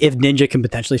 Like, if Ninja can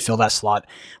potentially fill that slot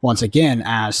once again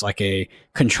as like a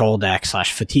control deck /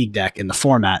 fatigue deck in the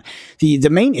format, the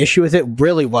main issue with it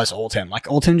really was Oldhim. Like,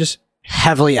 Oldhim just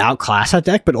heavily outclassed that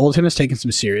deck, but Oldhim has taken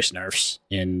some serious nerfs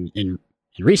in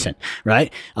recent,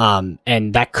 right?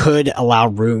 And that could allow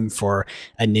room for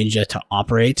a Ninja to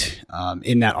operate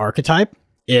in that archetype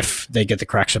if they get the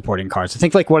correct supporting cards. I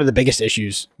think like one of the biggest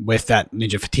issues with that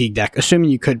Ninja Fatigue deck, assuming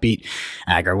you could beat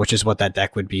aggro, which is what that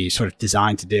deck would be sort of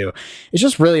designed to do, it's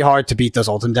just really hard to beat those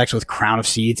Ultimate decks with Crown of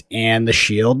Seeds and the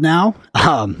Shield now.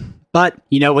 But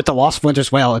with the Lost of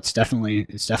Winter's Wail, it's definitely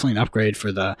an upgrade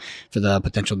for the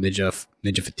potential Ninja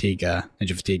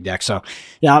Fatigue deck. So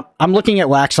yeah, I'm looking at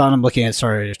Wax On. I'm looking at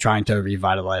trying to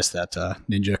revitalize that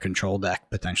Ninja control deck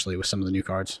potentially with some of the new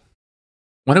cards.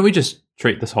 Why don't we just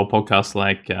treat this whole podcast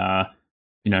like,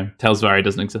 Tales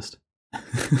doesn't exist?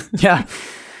 Yeah.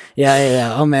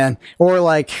 Oh man. Or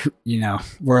like,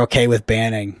 we're okay with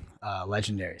banning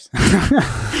legendaries.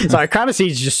 Sorry, Crown of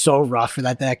Siege is just so rough for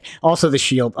that deck. Also the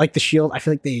shield, I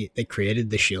feel like they created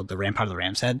the shield, the Rampart of the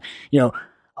Ram's Head. A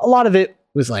lot of it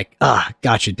was like,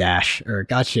 gotcha dash or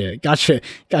gotcha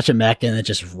mech, and it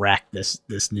just wrecked this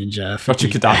ninja. Gotcha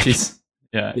Kadachis.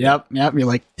 Yeah. Yep. You're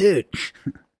like, dude.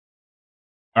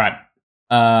 All right.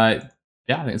 I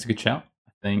think it's a good shout.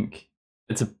 I think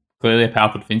it's clearly a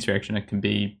powerful defense reaction. It can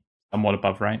be somewhat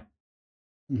above rate.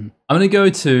 Mm-hmm. I'm going to go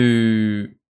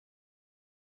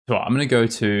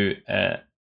to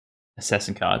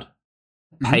Assassin card,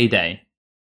 Payday.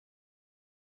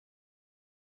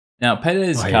 Now, Payday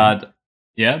is a card.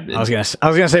 Yeah, I was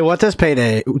gonna say, what does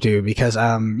Payday do? Because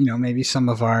maybe some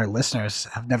of our listeners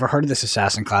have never heard of this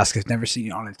assassin class because they've never seen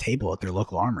it on a table at their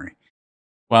local armory.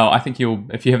 Well, I think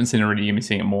if you haven't seen it already, you'll be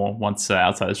seeing it more once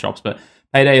Outsiders drops. But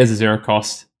Payday is a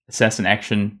 0-cost assassin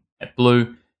action at blue,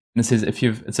 and it says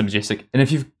it's a majestic, and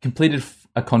if you've completed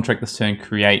a contract this turn,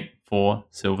 create 4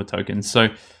 silver tokens. So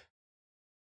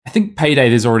I think Payday,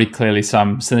 there's already clearly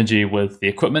some synergy with the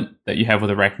equipment that you have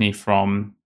with Arachne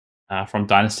from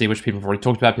Dynasty, which people have already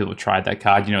talked about. People have tried that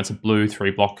card. It's a blue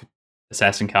 3-block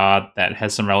assassin card that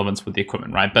has some relevance with the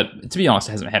equipment, right? But to be honest,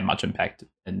 it hasn't had much impact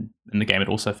in the game at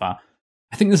all so far.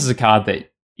 I think this is a card that,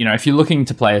 if you're looking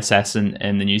to play Assassin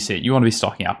in the new set, you want to be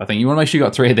stocking up. I think you want to make sure you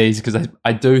got 3 of these because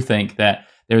I do think that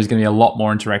there is going to be a lot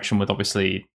more interaction with,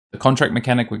 obviously, the contract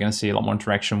mechanic. We're going to see a lot more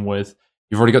interaction with,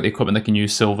 you've already got the equipment that can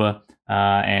use silver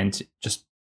and just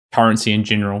currency in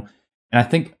general. And I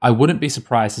think I wouldn't be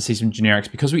surprised to see some generics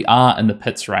because we are in the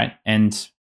pits, right? And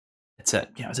it's a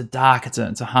dark, it's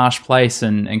a harsh place,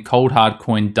 and cold hard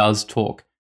coin does talk,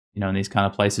 in these kind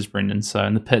of places, Brendan. So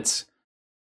in the pits,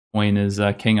 coin is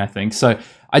king, I think. So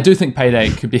I do think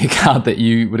Payday could be a card that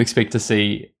you would expect to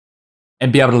see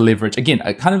and be able to leverage. Again,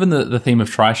 kind of in the theme of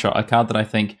Tri-Shot, a card that I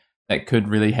think that could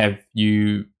really have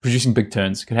you producing big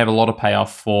turns, could have a lot of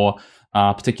payoff for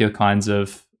particular kinds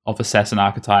of assassin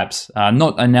archetypes.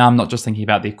 Now I'm not just thinking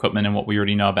about the equipment and what we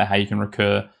already know about how you can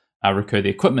recur the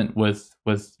equipment with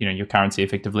your currency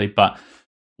effectively, but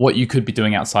what you could be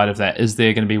doing outside of that. Is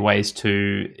there going to be ways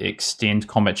to extend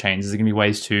combat chains? Is there going to be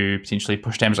ways to potentially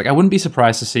push damage? Like, I wouldn't be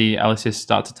surprised to see LSS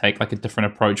start to take like a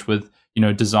different approach with,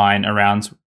 design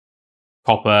around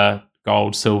copper,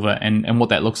 gold, silver, and what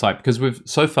that looks like. Because we've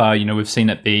seen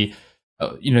it be,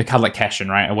 a card like Cash In,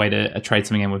 right? A way to trade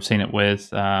something in. We've seen it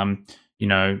with,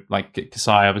 like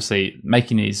Kasai, obviously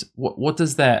making these.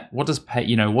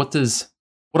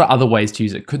 What are other ways to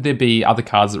use it? Could there be other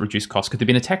cards that reduce cost? Could there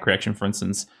be an attack reaction, for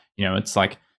instance? It's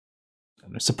like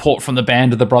support from the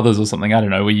Band of the Brothers or something. I don't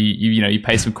know, where you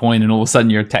pay some coin and all of a sudden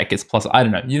your attack gets plus. I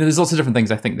don't know. There's lots of different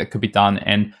things I think that could be done.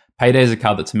 And Payday is a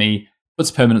card that to me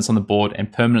puts permanence on the board,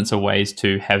 and permanents are ways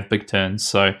to have big turns.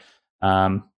 So,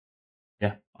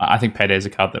 I think Payday is a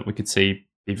card that we could see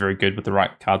be very good with the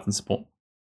right cards and support.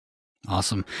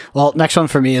 Awesome. Well, next one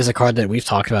for me is a card that we've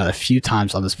talked about a few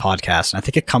times on this podcast, and I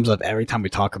think it comes up every time we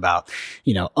talk about,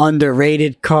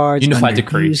 underrated cards, Unified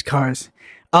Decree cards.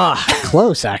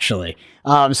 Close actually.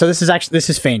 So this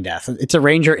is Feign Death. It's a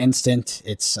Ranger instant.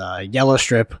 It's yellow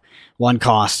strip, 1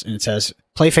 cost, and it says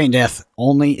play Feign Death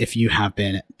only if you have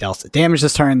been dealt damage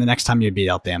this turn. The next time you'd be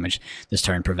dealt damage this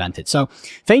turn, prevented. So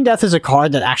Feign Death is a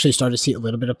card that actually started to see a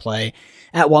little bit of play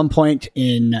at one point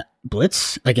in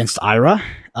Blitz against Ira.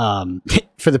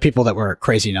 for the people that were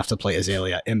crazy enough to play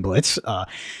Azalea in Blitz. But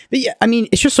yeah, I mean,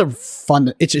 it's just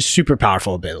it's a super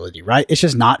powerful ability, right? It's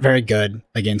just not very good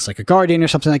against like a Guardian or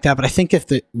something like that. But I think if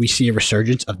we see a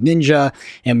resurgence of Ninja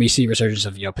and we see a resurgence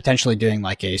of, potentially doing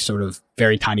like a sort of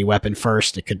very tiny weapon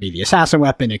first, it could be the assassin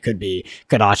weapon, it could be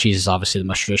Kodachi's is obviously the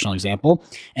most traditional example.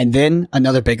 And then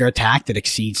another bigger attack that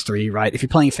exceeds 3, right? If you're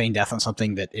playing Feign Death on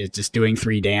something that is just doing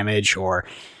 3 damage or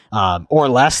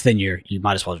less, then you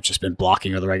might as well have just been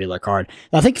blocking with a regular card.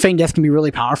 And I think Feign Death can be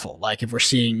really powerful. Like if we're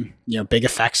seeing, big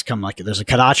effects come, like there's a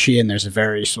Kodachi and there's a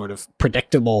very sort of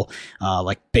predictable,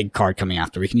 like big card coming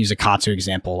after. We can use a Katsu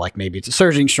example, like maybe it's a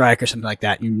Surging Strike or something like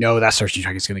that. That Surging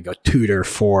Strike is going to go tutor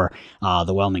for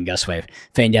the Whelming Gust Wave.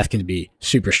 Feign Death can be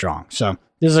super strong. So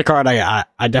this is a card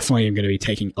I definitely am going to be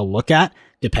taking a look at,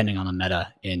 depending on the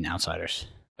meta in Outsiders.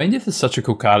 Feign Death is such a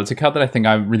cool card. It's a card that I think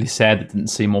I'm really sad it didn't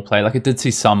see more play. Like it did see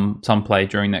some play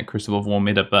during that Crucible of War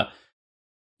meta, but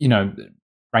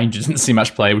Ranger didn't see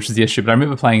much play, which is the issue. But I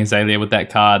remember playing Azalea with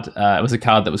that card. It was a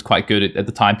card that was quite good at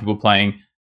the time. People were playing,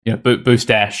 Boost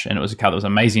Dash, and it was a card that was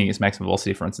amazing against Maximum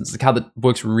Velocity, for instance. It's a card that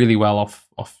works really well off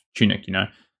Tunic.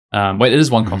 Wait, it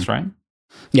is 1 cost, right?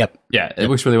 Yep. Yeah, it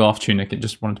works really well off Tunic. I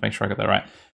just wanted to make sure I got that right.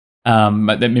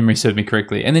 But that memory served me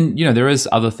correctly. And then there is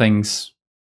other things.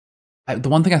 The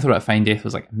one thing I thought about Feign Death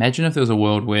was like, imagine if there was a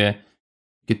world where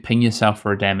you could ping yourself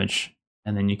for a damage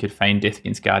and then you could Feign Death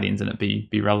against Guardians and it be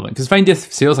relevant. Because Feign Death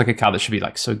feels like a card that should be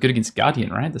like so good against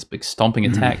Guardian, right? This big stomping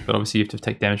attack, but obviously you have to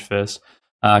take damage first.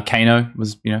 Kano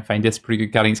was, Feign Death's pretty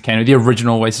good guarding against Kano. The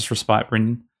original Oasis Respite,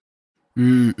 Brendan.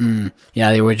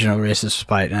 Yeah, the original Oasis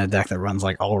Respite in a deck that runs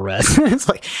like all red. It's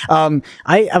like,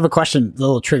 I have a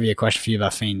little trivia question for you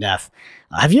about Feign Death.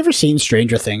 Have you ever seen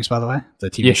Stranger Things, by the way? The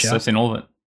TV show? Yes, I've seen all of it.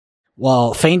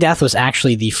 Well, Feign Death was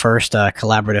actually the first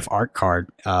collaborative art card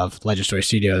of Legend Story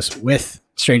Studios with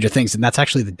Stranger Things, and that's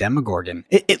actually the Demogorgon.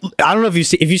 I don't know if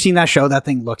you've seen that show. That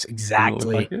thing looks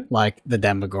exactly like the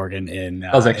Demogorgon in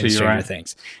Stranger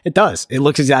Things. It does. It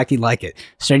looks exactly like it.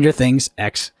 Stranger Things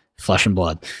X Flesh and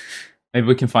Blood. Maybe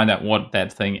we can find out what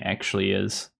that thing actually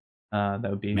is. That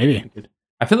would be maybe good.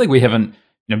 I feel like we haven't.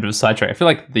 A bit of a sidetrack. I feel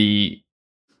like the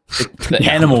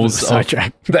animals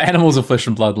of Flesh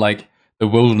and Blood, like. The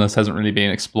wilderness hasn't really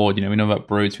been explored. We know about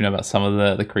brutes, we know about some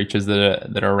of the creatures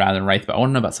that are around in Wraith, but I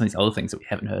want to know about some of these other things that we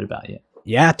haven't heard about yet.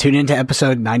 Yeah, tune into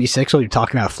episode 96 where you're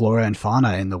talking about flora and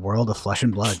fauna in the world of Flesh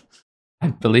and Blood. I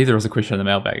believe there was a question in the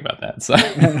mailbag about that. So,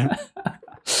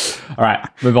 all right,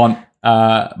 move on.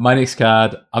 My next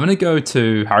card, I'm going to go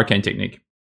to Hurricane Technique.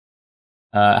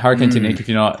 Hurricane Technique, if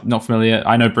you're not familiar,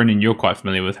 I know Brendan, you're quite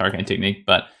familiar with Hurricane Technique,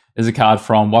 but there's a card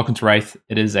from Welcome to Wraith.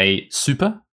 It is a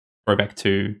super. Throwback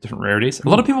to different rarities. A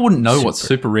lot of people wouldn't know what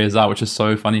super rares are, which is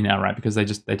so funny now, right? Because they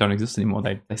don't exist anymore.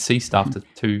 They see stuff to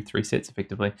 2-3 sets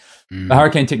effectively. The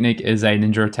Hurricane Technique is a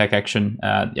ninja attack action.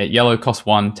 Yellow costs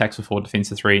 1, attacks for 4, defense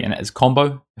for 3, and it is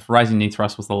combo. If Rising Knee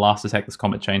Thrust was the last attack this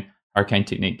combat chain, Hurricane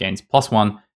Technique gains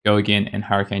 +1, go again, and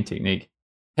Hurricane Technique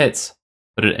hits,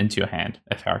 put it into your hand.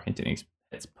 If Hurricane Technique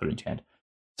hits, put it into your hand.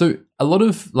 So a lot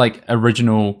of like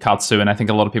original Katsu, and I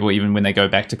think a lot of people, even when they go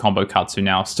back to combo Katsu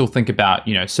now, still think about,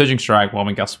 Surging Strike,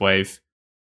 Whelming Gust Wave,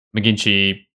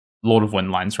 McGinty, Lord of Wind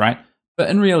lines, right?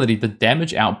 But in reality, the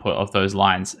damage output of those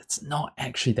lines, it's not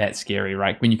actually that scary,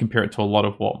 right? When you compare it to a lot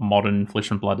of what modern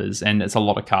Flesh and Blood is, and it's a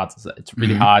lot of cards. It's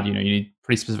really hard, you need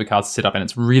pretty specific cards to set up, and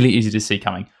it's really easy to see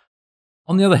coming.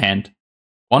 On the other hand,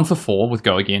 1 for 4 with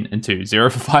Go Again, into 0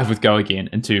 for 5 with Go Again,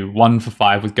 into 1 for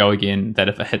 5 with Go Again, that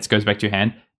if it hits goes back to your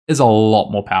hand, is a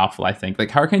lot more powerful, I think. Like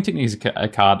Hurricane Technique is a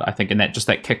card, I think, and that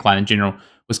kick line in general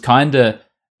was kind of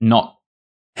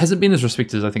hasn't been as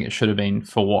respected as I think it should have been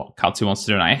for what Katsu wants to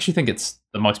do. And I actually think it's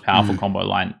the most powerful combo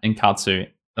line in Katsu,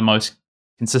 the most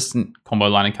consistent combo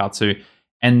line in Katsu.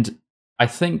 And I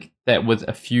think that with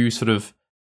a few sort of,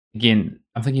 again,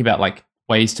 I'm thinking about like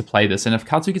ways to play this. And if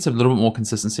Katsu gets a little bit more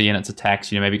consistency in its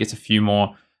attacks, maybe gets a few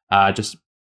more, and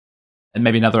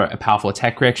maybe a powerful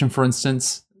attack reaction, for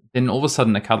instance, then all of a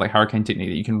sudden a card like Hurricane Technique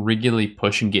that you can regularly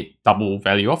push and get double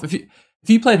value off. If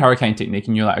you played Hurricane Technique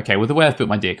and you're like, okay, with the way I've built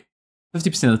my deck,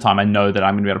 50% of the time I know that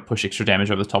I'm going to be able to push extra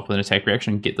damage over the top with an attack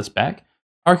reaction and get this back.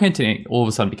 Hurricane Technique all of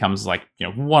a sudden becomes like,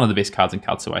 one of the best cards in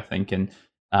Katsu, I think. And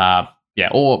up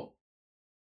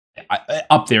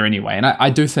there anyway. And I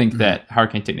do think that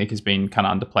Hurricane Technique has been kind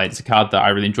of underplayed. It's a card that I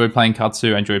really enjoy playing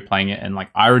Katsu. I enjoy playing it in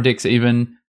like Ira decks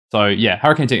even. So yeah,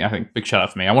 Hurricane Technique, I think, big shout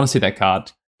out for me. I want to see that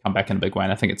card come back in a big way,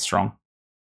 and I think it's strong.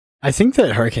 I think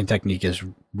that Hurricane Technique is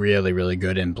really, really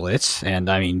good in Blitz, and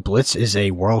I mean, Blitz is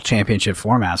a world championship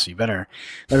format, so you better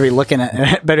be looking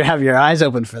at, better have your eyes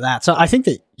open for that. So I think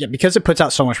that because it puts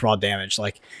out so much raw damage,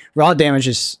 like raw damage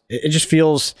it just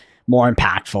feels more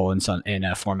impactful in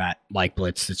a format like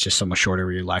Blitz. It's just so much shorter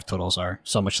where your life totals are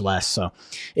so much less. So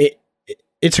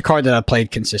it's a card that I've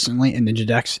played consistently in Ninja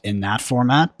decks in that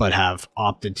format, but have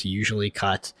opted to usually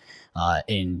cut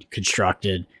in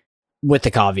constructed, with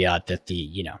the caveat that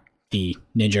the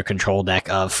Ninja control deck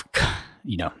of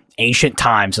ancient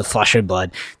times of Flesh and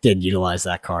Blood did utilize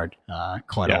that card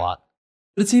quite a lot.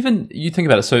 But it's even, you think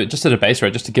about it, so just at a base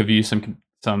rate, just to give you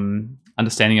some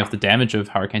understanding of the damage of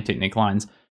Hurricane Technique lines,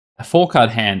 a 4-card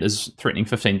hand is threatening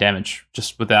 15 damage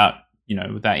just without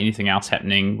anything else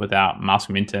happening, without Mask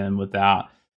Momentum, without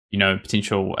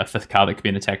potential a 5th card that could be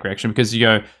an attack reaction, because you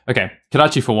go, okay,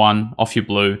 Kadachi for 1 off your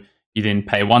blue, you then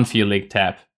pay 1 for your leg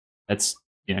tap. That's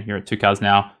you're at 2 cards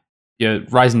now. Your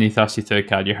Rising Ethos, your 3rd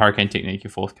card, your Hurricane Technique,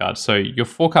 your 4th card. So your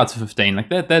 4 cards for 15, like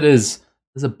that is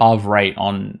above rate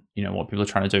on what people are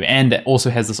trying to do, and it also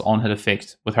has this on-hit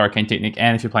effect with Hurricane Technique.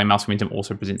 And if you're playing Mask Momentum,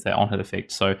 also presents that on-hit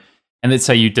effect. So, and let's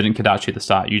say you didn't Kadachi at the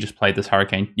start, you just played this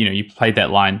Hurricane. You played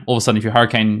that line. All of a sudden, if your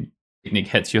Hurricane Technique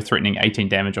hits, you're threatening 18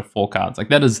 damage off 4 cards. Like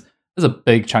that is a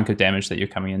big chunk of damage that you're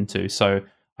coming into. So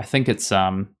I think it's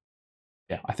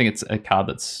I think it's a card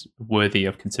that's worthy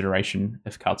of consideration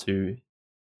if card 2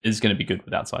 is going to be good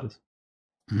with outsiders.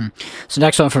 Mm-hmm. So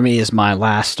next one for me is not my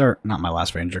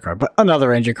last Ranger card, but another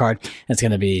Ranger card. It's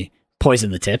going to be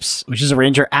Poison the Tips, which is a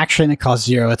Ranger action. It costs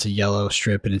 0. It's a yellow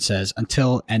strip, and it says,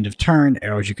 until end of turn,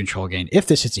 arrows you control gain. If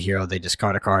this hits a hero, they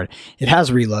discard a card. It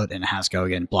has reload, and it has go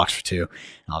again. Blocks for 2. And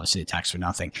obviously, attacks for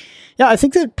nothing. Yeah, I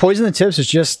think that Poison the Tips is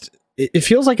just... It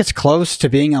feels like it's close to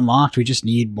being unlocked. We just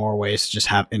need more ways to just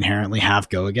inherently have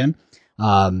go again.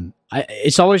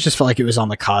 It's always just felt like it was on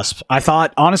the cusp. I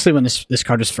thought, honestly, when this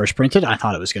card was first printed, I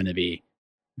thought it was going to be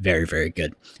very, very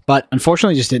good. But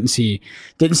unfortunately, just didn't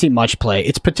see much play.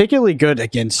 It's particularly good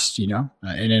against, in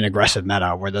an aggressive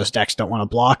meta where those decks don't want to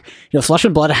block. Flesh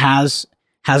and Blood has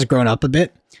grown up a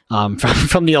bit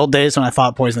from the old days when I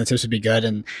thought Poison the Tips would be good.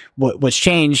 And what's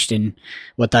changed and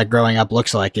what that growing up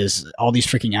looks like is all these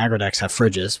freaking aggro decks have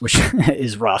fridges, which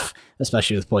is rough,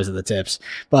 especially with Poison the Tips.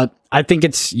 But I think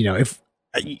it's, if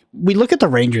we look at the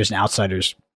Rangers and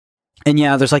Outsiders, and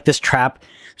there's like this trap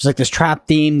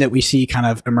theme that we see kind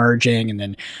of emerging, and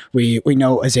then we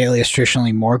know Azalea is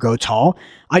traditionally more go tall.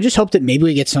 I just hope that maybe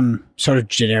we get some sort of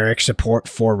generic support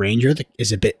for Ranger that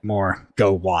is a bit more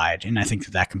go wide, and I think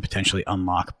that can potentially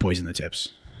unlock Poison the Tips.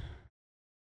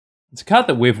 It's a card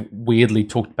that we've weirdly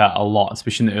talked about a lot,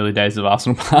 especially in the early days of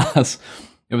Arsenal Pass.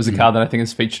 It was a card that I think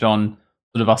is featured on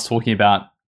sort of us talking about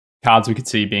cards we could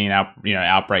see being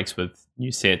outbreaks with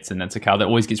new sets, and that's a card that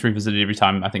always gets revisited every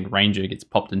time I think Ranger gets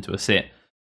popped into a set.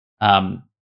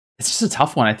 It's just a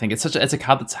tough one. I think it's a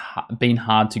card that's been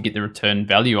hard to get the return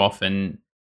value off, and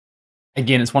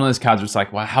again, it's one of those cards where it's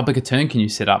like, well, how big a turn can you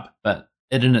set up? But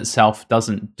it in itself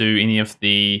doesn't do any of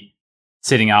the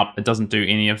setting up. It doesn't do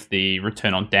any of the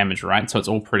return on damage, right? So it's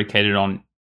all predicated on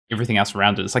everything else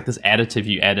around it. It's like this additive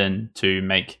you add in to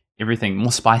make everything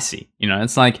more spicy.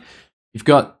 It's like you've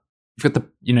got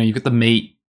the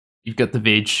meat, you've got the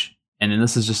veg, and then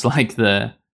this is just like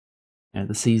the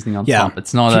seasoning on top.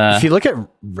 It's not if you look at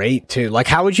rate too, like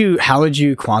how would you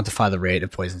quantify the rate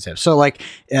of Poison Tips? So like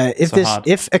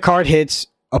if a card hits,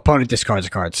 opponent discards a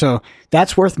card. So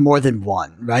that's worth more than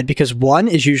 1, right? Because 1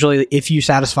 is usually if you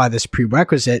satisfy this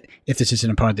prerequisite, if this is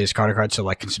an opponent they discard a card, so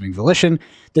like Consuming Volition,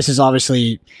 this is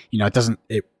obviously,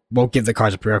 it won't give the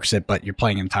cards a prerequisite, but you're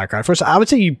playing an entire card first. So I would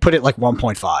say you put it like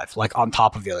 1.5, like on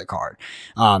top of the other card.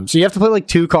 So you have to play like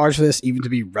 2 cards for this, even to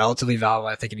be relatively valuable.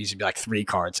 I think it needs to be like 3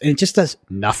 cards, and it just does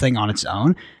nothing on its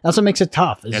own. That's what makes it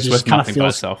tough. It's just kind of feels by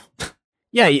itself.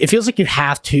 Yeah, it feels like you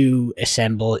have to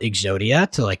assemble Exodia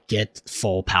to like get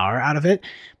full power out of it.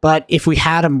 But if we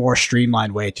had a more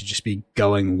streamlined way to just be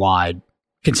going wide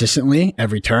consistently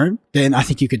every turn, then I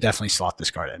think you could definitely slot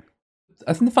this card in.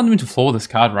 I think the fundamental flaw of this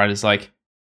card, right, is like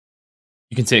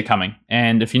you can see it coming.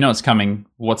 And if you know it's coming,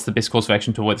 what's the best course of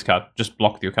action to avoid this card? Just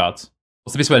block your cards.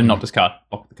 What's the best way to not discard?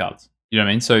 Block the cards. You know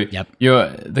what I mean? So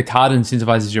the card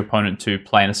incentivizes your opponent to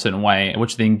play in a certain way,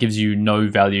 which then gives you no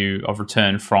value of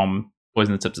return from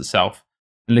Poison the Tips itself,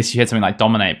 unless you had something like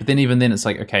Dominate. But then even then, it's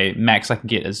like, okay, max I can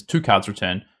get is 2 cards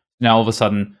return. Now all of a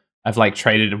sudden, I've like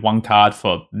traded 1 card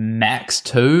for max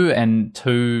 2 and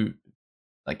 2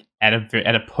 like at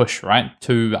a push, right?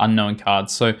 2 unknown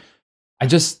cards. So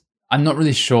I'm not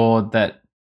really sure that,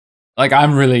 like,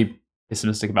 I'm really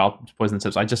pessimistic about Poison the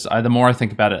Tips. The more I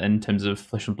think about it in terms of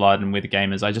Flesh and Blood and where the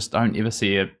game is, I just don't ever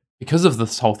see it because of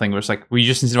this whole thing where it's like, we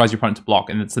just incentivize your opponent to block,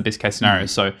 and it's the best case scenario.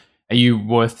 So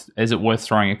is it worth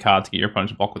throwing a card to get your opponent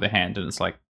to block with their hand? And it's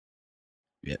like,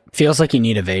 it feels like you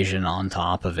need evasion on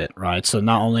top of it, right? So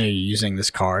not only are you using this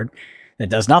card It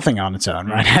does nothing on its own,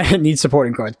 right? It needs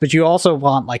supporting cards, but you also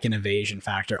want like an evasion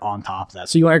factor on top of that.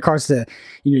 So you want your cards to,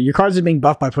 your cards are being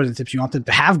buffed by poison tips. You want them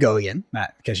to have go again,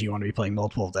 because you want to be playing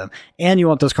multiple of them, and you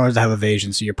want those cards to have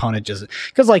evasion, so your opponent just,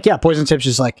 because like, yeah, poison tips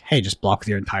is like, hey, just block with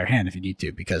your entire hand if you need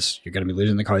to, because you're going to be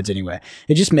losing the cards anyway.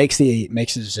 It just makes the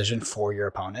decision for your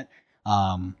opponent,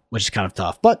 which is kind of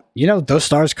tough. But those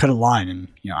stars could align, and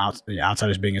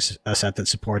Outsiders being a set that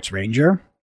supports Ranger,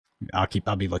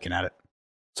 I'll be looking at it.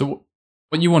 So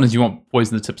what you want is you want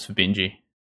poison the tips for Benji.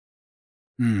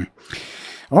 I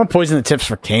want poison the tips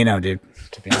for Kano, dude,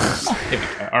 to be honest. Here we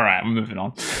go. All right, we're moving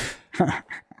on.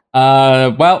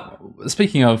 Well,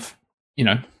 speaking of,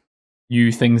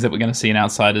 new things that we're going to see in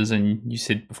Outsiders, and you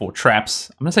said before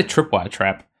traps, I'm going to say Tripwire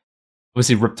Trap.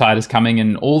 Obviously, Riptide is coming,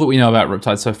 and all that we know about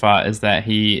Riptide so far is that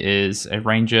he is a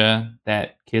ranger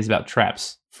that cares about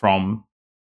traps from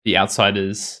the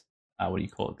Outsiders, what do you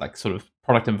call it, like sort of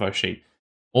product info sheet.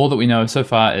 All that we know so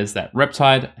far is that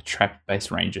Riptide, a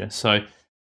trap-based ranger. So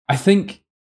I think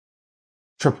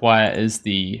Tripwire is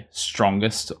the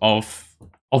strongest of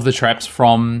the traps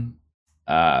from,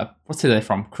 what's it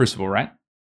from? Crucible, right?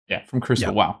 Yeah, from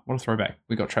Crucible. Yep. Wow, what a throwback.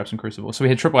 We got traps in Crucible. So we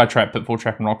had Tripwire Trap, Pitfall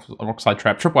Trap, and Rockslide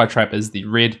Trap. Tripwire Trap is the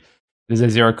red. It is a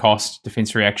 0 cost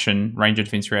defense reaction, ranger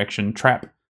defense reaction, trap,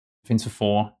 defense for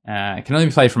 4. It can only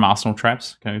be played from Arsenal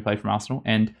traps.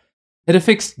 And hit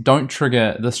effects don't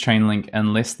trigger this chain link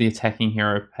unless the attacking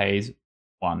hero pays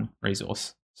 1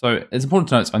 resource. So it's important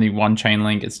to note it's only 1 chain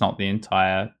link. It's not the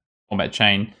entire combat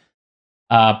chain.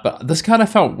 But this card I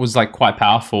felt was like quite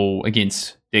powerful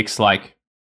against decks like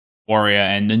Warrior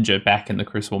and Ninja back in the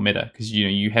Crucible meta, because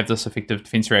you have this effective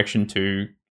defense reaction to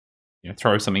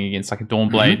throw something against like a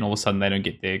Dawnblade, and all of a sudden they don't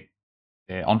get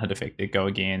their on-hit effect, their go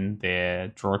again, their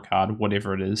draw a card,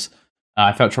 whatever it is.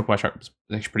 I felt Tripwire Trap was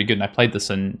actually pretty good, and I played this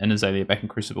in Azalea back in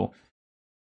Crucible.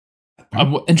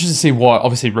 I'm interested to see what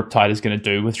obviously Riptide is going to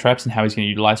do with traps and how he's going to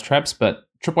utilize traps, but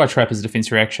Tripwire Trap is a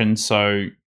defense reaction, so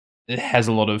it has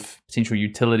a lot of potential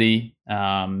utility,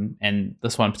 and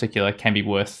this one in particular can be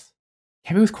worth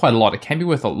quite a lot. It can be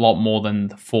worth a lot more than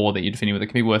the 4 that you're defending with. It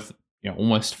can be worth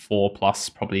almost 4 plus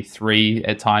probably 3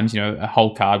 at times. A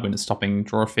whole card when it's stopping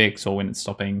draw effects or when it's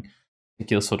stopping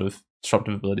particular sort of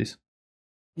disruptive abilities.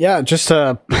 Yeah, just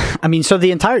so the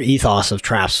entire ethos of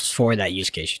traps for that use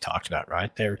case you talked about,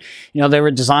 right? They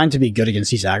were designed to be good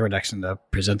against these aggro decks and to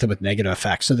present them with negative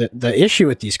effects. So the issue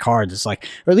with these cards is like,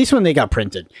 or at least when they got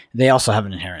printed, they also have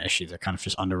an inherent issue that kind of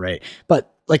just underrate.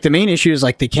 But like the main issue is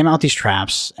like they came out with these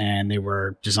traps and they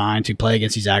were designed to play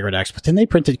against these aggro decks, but then they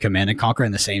printed Command and Conquer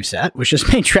in the same set, which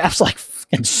just made traps like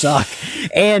fucking suck.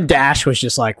 And Dash was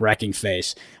just like wrecking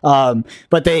face.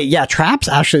 But traps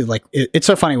actually, like it's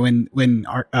so funny when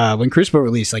Crucible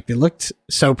released, like they looked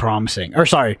so promising. Or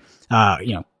sorry,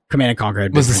 Command and Conquer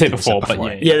had been was the set before, but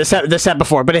the set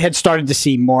before, but it had started to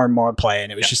see more and more play,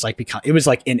 and it was just like it was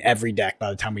like in every deck by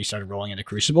the time we started rolling into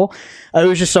Crucible. It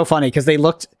was just so funny because they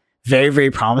looked very, very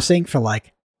promising for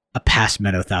like a past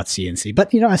meta without CNC.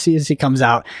 But as CNC comes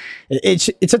out, it's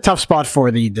a tough spot for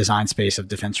the design space of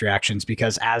defense reactions,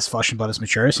 because as Flesh and Blood has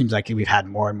matured, it seems like we've had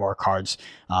more and more cards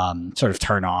sort of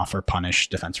turn off or punish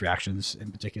defense reactions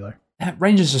in particular.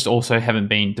 Rangers just also haven't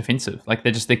been defensive. Like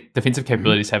their defensive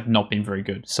capabilities have not been very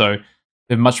good. So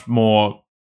they're much more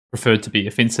preferred to be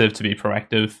offensive, to be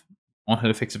proactive, on hit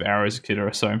effects of arrows,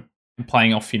 etc. So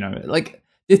playing off, like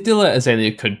Death Dealer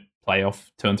Azalea could play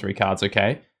off 2 and 3 cards,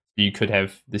 okay? You could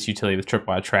have this utility with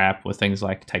Tripwire Trap or things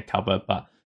like Take Cover, but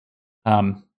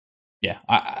I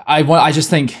just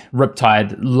think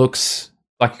Riptide looks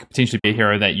like it could potentially be a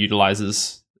hero that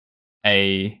utilizes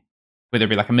whether it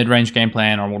be like a mid-range game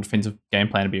plan or a more defensive game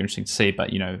plan, it'd be interesting to see.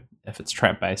 But if it's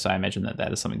trap-based, I imagine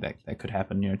that is something that could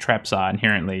happen. Traps are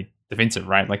inherently defensive,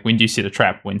 right? Like when do you set a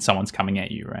trap? When someone's coming at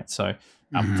you, right? So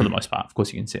for the most part, of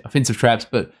course, you can set offensive traps,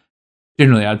 but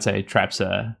generally, I'd say traps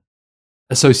are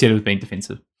associated with being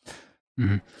defensive.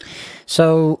 Mm-hmm.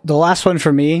 So the last one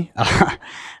for me, I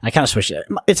kind of switched it.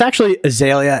 It's actually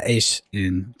Azalea Ace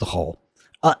in the Hole.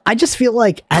 I just feel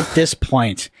like at this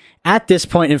point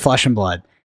in Flesh and Blood,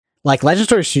 like Legend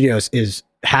Story Studios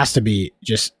has to be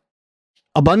just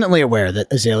abundantly aware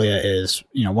that Azalea is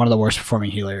one of the worst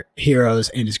performing heroes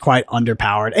and is quite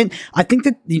underpowered. And I think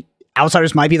that the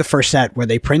Outsiders might be the first set where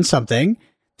they print something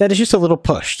that is just a little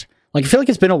pushed. Like I feel like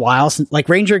it's been a while since like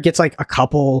Ranger gets like a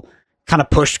couple kind of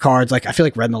pushed cards. Like I feel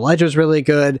like Red in the Ledger was really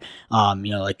good.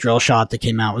 Like Drill Shot that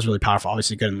came out was really powerful.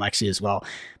 Obviously good in Lexi as well.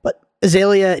 But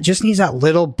Azalea just needs that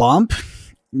little bump.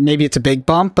 Maybe it's a big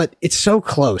bump, but it's so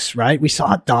close, right? We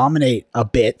saw it dominate a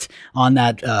bit on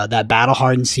that battle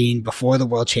hardened scene before the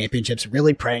World Championships,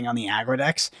 really preying on the aggro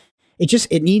decks.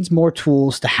 It needs more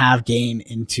tools to have game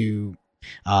into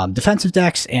defensive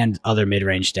decks and other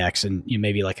mid-range decks, and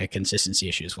maybe like a consistency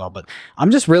issue as well. But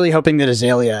I'm just really hoping that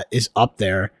Azalea is up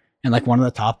there and like one of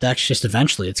the top decks just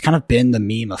eventually. It's kind of been the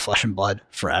meme of Flesh and Blood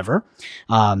forever.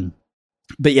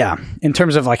 But yeah, in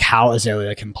terms of like how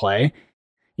Azalea can play,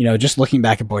 just looking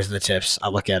back at Boys of the Tips, I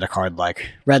look at a card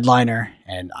like Redliner,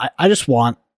 and I just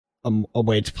want a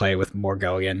way to play with more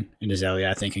Gogan in Azalea,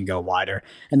 I think, and go wider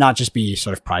and not just be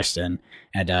sort of priced in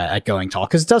at going tall.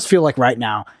 Because it does feel like right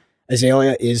now,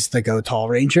 Azalea is the go tall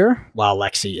ranger, while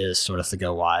Lexi is sort of the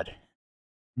go wide.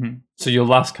 Mm-hmm. So your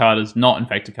last card is not, in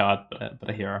fact, a card, but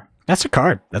a hero. That's a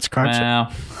card.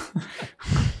 Wow.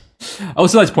 I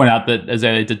also like to point out that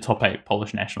Azalea did top 8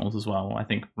 Polish nationals as well. I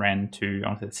think ran to, I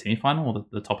don't know, the semi-final or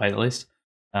the top 8 at least.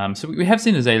 So we have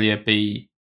seen Azalea be,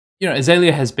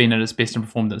 Azalea has been at its best and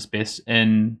performed at its best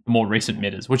in more recent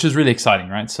metas, which is really exciting,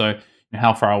 right? So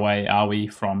how far away are we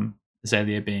from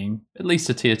Azalea being at least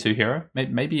a tier 2 hero?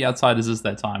 Maybe Outsiders is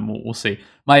that time. We'll see.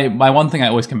 My one thing I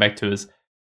always come back to is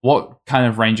what kind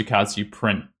of ranger cards do you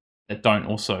print that don't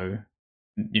also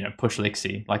push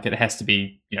Lexi? Like it has to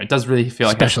be, it does really feel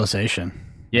like specialization.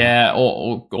 Yeah,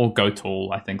 or go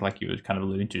tall, I think, like you were kind of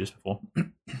alluding to just before.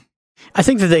 I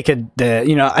think that they could,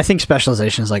 I think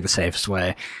specialization is like the safest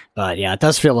way. But yeah, it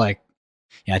does feel like,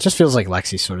 it just feels like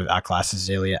Lexi sort of outclasses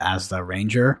Azalea as the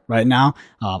ranger right now,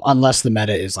 unless the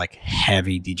meta is like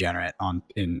heavy degenerate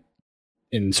in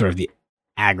sort of the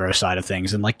aggro side of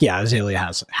things. And like, Azalea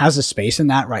has a space in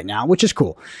that right now, which is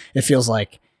cool. It feels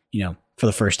like, for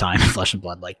the first time in Flesh and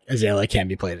Blood, like Azalea can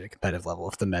be played at a competitive level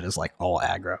if the meta is like all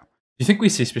aggro. Do you think we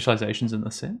see specializations in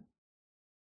this set?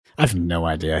 I have no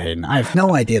idea, Hayden. I have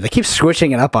no idea. They keep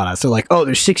switching it up on us. They're like, oh,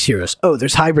 there's 6 heroes. Oh,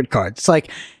 there's hybrid cards. It's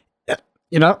like,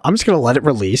 I'm just going to let it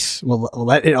release. We'll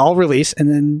let it all release, and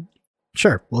then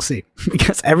sure, we'll see.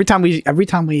 Because every time we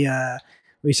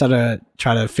sort of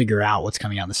try to figure out what's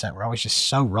coming out in the set, we're always just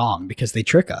so wrong because they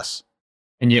trick us.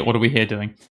 And yet, what are we here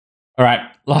doing? All right,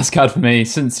 last card for me.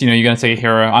 Since you're going to take a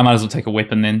hero, I might as well take a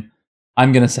weapon. Then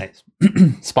I'm going to say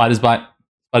Spider's Bite.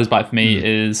 Spider's Bite for me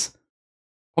is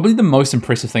probably the most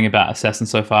impressive thing about Assassin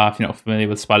so far. If you're not familiar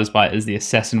with Spider's Bite, is the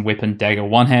Assassin weapon dagger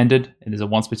one-handed. It is a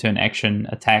once per turn action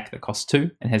attack that costs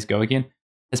 2 and has go again. It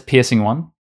has piercing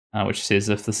 1, which says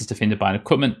if this is defended by an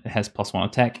equipment, it has +1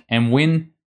 attack. And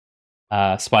when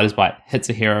Spider's Bite hits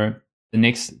a hero, the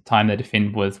next time they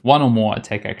defend with 1 or more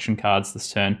attack action cards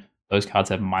this turn, those cards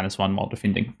have -1 while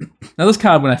defending. Now, this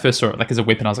card, when I first saw it, like as a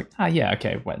weapon, I was like, yeah,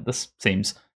 okay, wait, this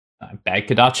seems bad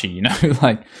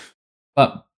Kodachi,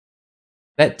 but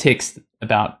that text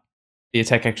about the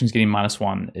attack actions getting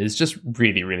 -1 is just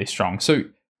really, really strong. So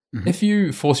if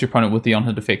you force your opponent with the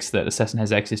on-hit effects that Assassin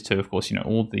has access to, of course,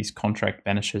 all these contract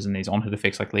banishes and these on-hit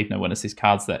effects like Leave No Witness, these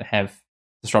cards that have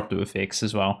disruptive effects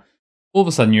as well, all of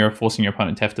a sudden you're forcing your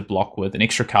opponent to have to block with an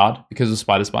extra card because of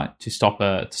Spider's Bite to stop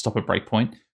a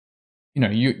breakpoint.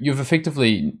 You've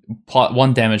effectively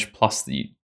 1 damage plus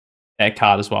that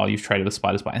card as well. You've traded with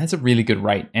Spider's Bite, and that's a really good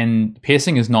rate. And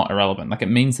piercing is not irrelevant. Like it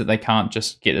means that they can't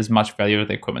just get as much value of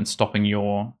the equipment stopping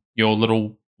your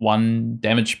little 1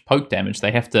 damage poke damage.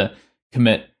 They have to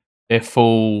commit their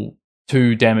full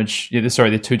 2 damage.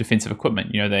 Their 2 defensive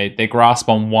equipment. Their grasp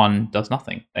on 1 does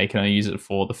nothing. They can only use it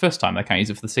for the first time. They can't use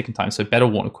it for the second time. So battle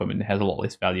worn equipment has a lot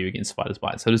less value against Spider's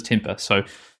Bite. So does Temper. So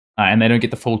and they don't get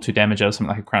the full 2 damage out of something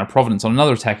like a Crown of Providence on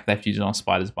another attack if they have to use it on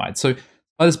Spider's Bite. So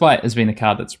Spider's Bite has been a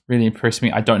card that's really impressed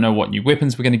me. I don't know what new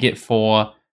weapons we're going to get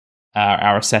for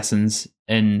our assassins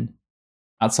in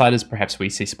Outsiders. Perhaps we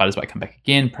see Spider's Bite come back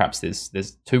again. Perhaps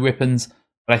there's 2 weapons.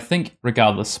 But I think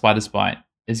regardless, Spider's Bite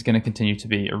is going to continue to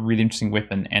be a really interesting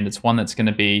weapon, and it's one that's going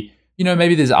to be,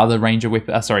 maybe there's other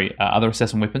other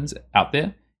assassin weapons out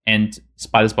there, and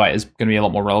Spider's Bite is going to be a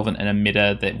lot more relevant in a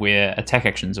meta where attack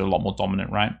actions are a lot more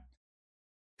dominant, right?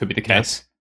 Could be the case.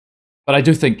 But I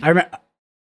do think...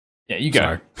 Yeah, you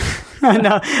go.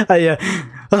 No,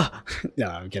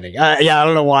 I'm kidding. I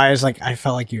don't know why. I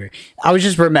felt like I was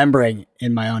just remembering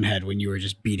in my own head when you were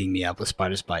just beating me up with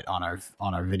Spider's Bite on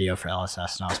our video for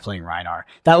LSS, and I was playing Rhinar.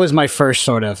 That was my first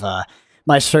sort of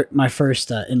my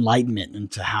first enlightenment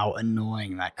into how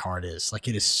annoying that card is. Like,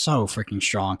 it is so freaking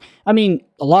strong. I mean,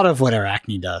 a lot of what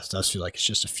Arachne does feel like it's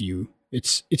just a few.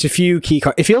 It's a few key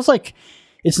cards. It feels like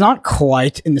it's not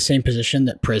quite in the same position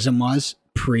that Prism was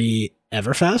pre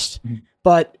Everfest,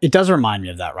 but it does remind me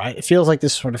of that, right? It feels like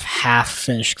this sort of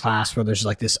half-finished class where there's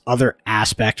like this other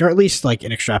aspect, or at least like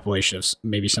an extrapolation of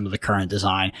maybe some of the current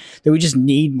design that we just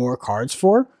need more cards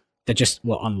for that just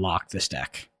will unlock this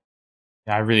deck.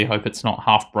 Yeah, I really hope it's not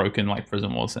half broken like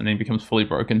Prism was and then becomes fully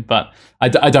broken, but I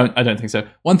don't think so.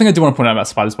 One thing I do want to point out about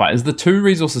Spider's Bite is the 2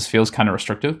 resources feels kind of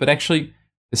restrictive, but actually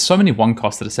there's so many 1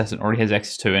 cost that Assassin already has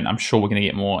access to, and I'm sure we're going to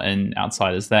get more in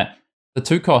Outsiders, that the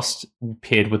 2 cost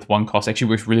paired with 1 cost actually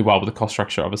works really well with the cost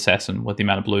structure of Assassin, with the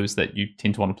amount of blues that you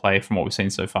tend to want to play from what we've seen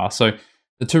so far. So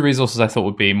the 2 resources I thought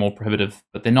would be more prohibitive,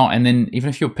 but they're not. And then even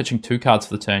if you're pitching 2 cards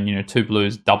for the turn, 2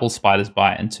 blues, double Spider's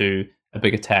Bite into a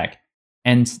big attack.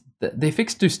 And the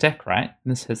effects do stack, right?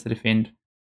 And this has the defend.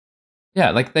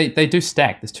 Yeah, like they do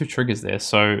stack. There's 2 triggers there.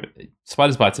 So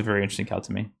Spider's Bite's a very interesting card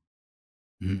to me.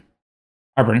 Mm-hmm.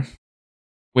 All right, Brennan.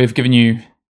 We've given you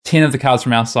 10 of the cards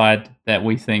from our side that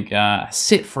we think are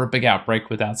set for a big outbreak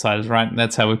with Outsiders, right?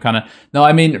 That's how we've kind of... No,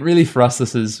 I mean, really for us,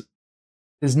 there's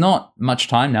not much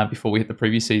time now before we hit the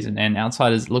preview season, and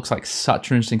Outsiders looks like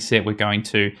such an interesting set. We're going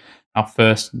to our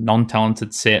first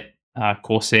non-talented set,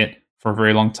 core set, for a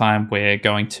very long time. We're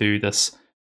going to this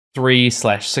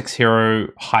 3/6 hero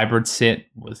hybrid set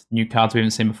with new cards we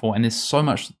haven't seen before, and there's so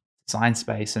much design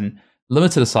space and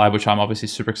limited aside, which I'm obviously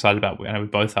super excited about. I know we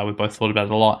both are. We both thought about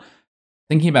it a lot.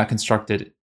 Thinking about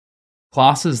constructed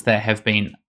classes that have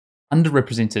been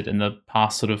underrepresented in the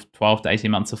past sort of 12 to 18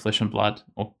 months of Flesh and Blood,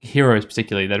 or heroes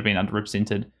particularly that have been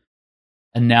underrepresented,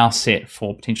 are now set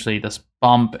for potentially this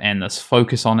bump and this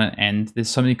focus on it. And there's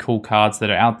so many cool cards that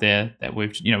are out there that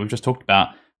we've just talked about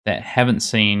that haven't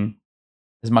seen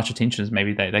as much attention as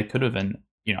maybe they could have. And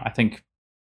I think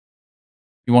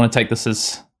you want to take this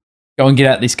as go and get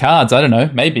out these cards. I don't know,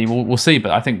 maybe we'll see.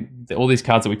 But I think all these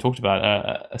cards that we talked about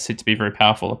are set to be very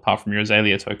powerful, apart from your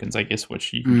Azalea tokens, I guess,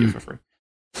 which you can get for free.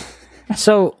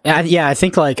 So yeah, I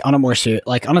think on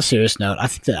a serious note, I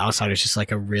think that Outsiders is just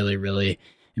like a really, really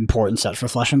important set for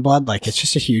Flesh and Blood. Like it's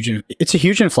just a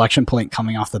huge inflection point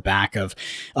coming off the back of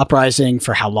Uprising,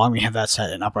 for how long we have that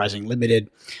set, and Uprising Limited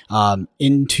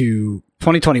into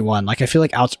 2021. Like I feel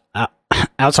like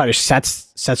Outsiders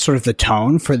sets sort of the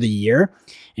tone for the year.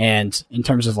 And in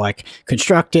terms of like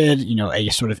constructed, a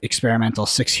sort of experimental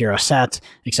 6 hero set,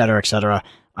 et cetera,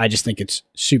 I just think it's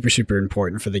super, super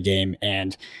important for the game.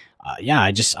 And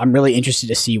I'm really interested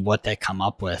to see what they come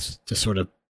up with to sort of,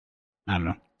 I don't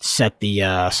know, set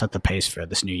the pace for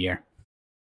this new year.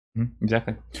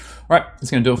 Exactly. All right,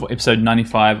 that's going to do it for episode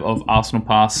 95 of Arsenal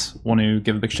Pass. Want to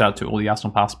give a big shout out to all the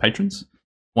Arsenal Pass patrons.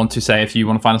 Want to say, if you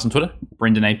want to find us on Twitter,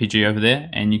 Brendan APG over there,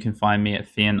 and you can find me at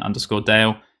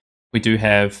Fian_Dale. We do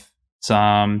have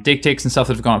some deck techs and stuff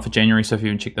that have gone up for January, so if you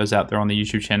haven't checked those out, they're on the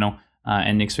YouTube channel.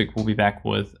 And next week we'll be back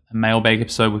with a mailbag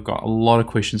episode. We've got a lot of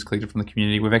questions collected from the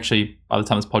community. We've actually, by the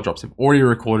time this pod drops, we've already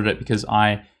recorded it because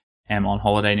I am on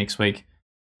holiday next week.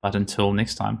 But until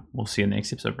next time, we'll see you in the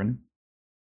next episode, Brendan.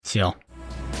 See y'all.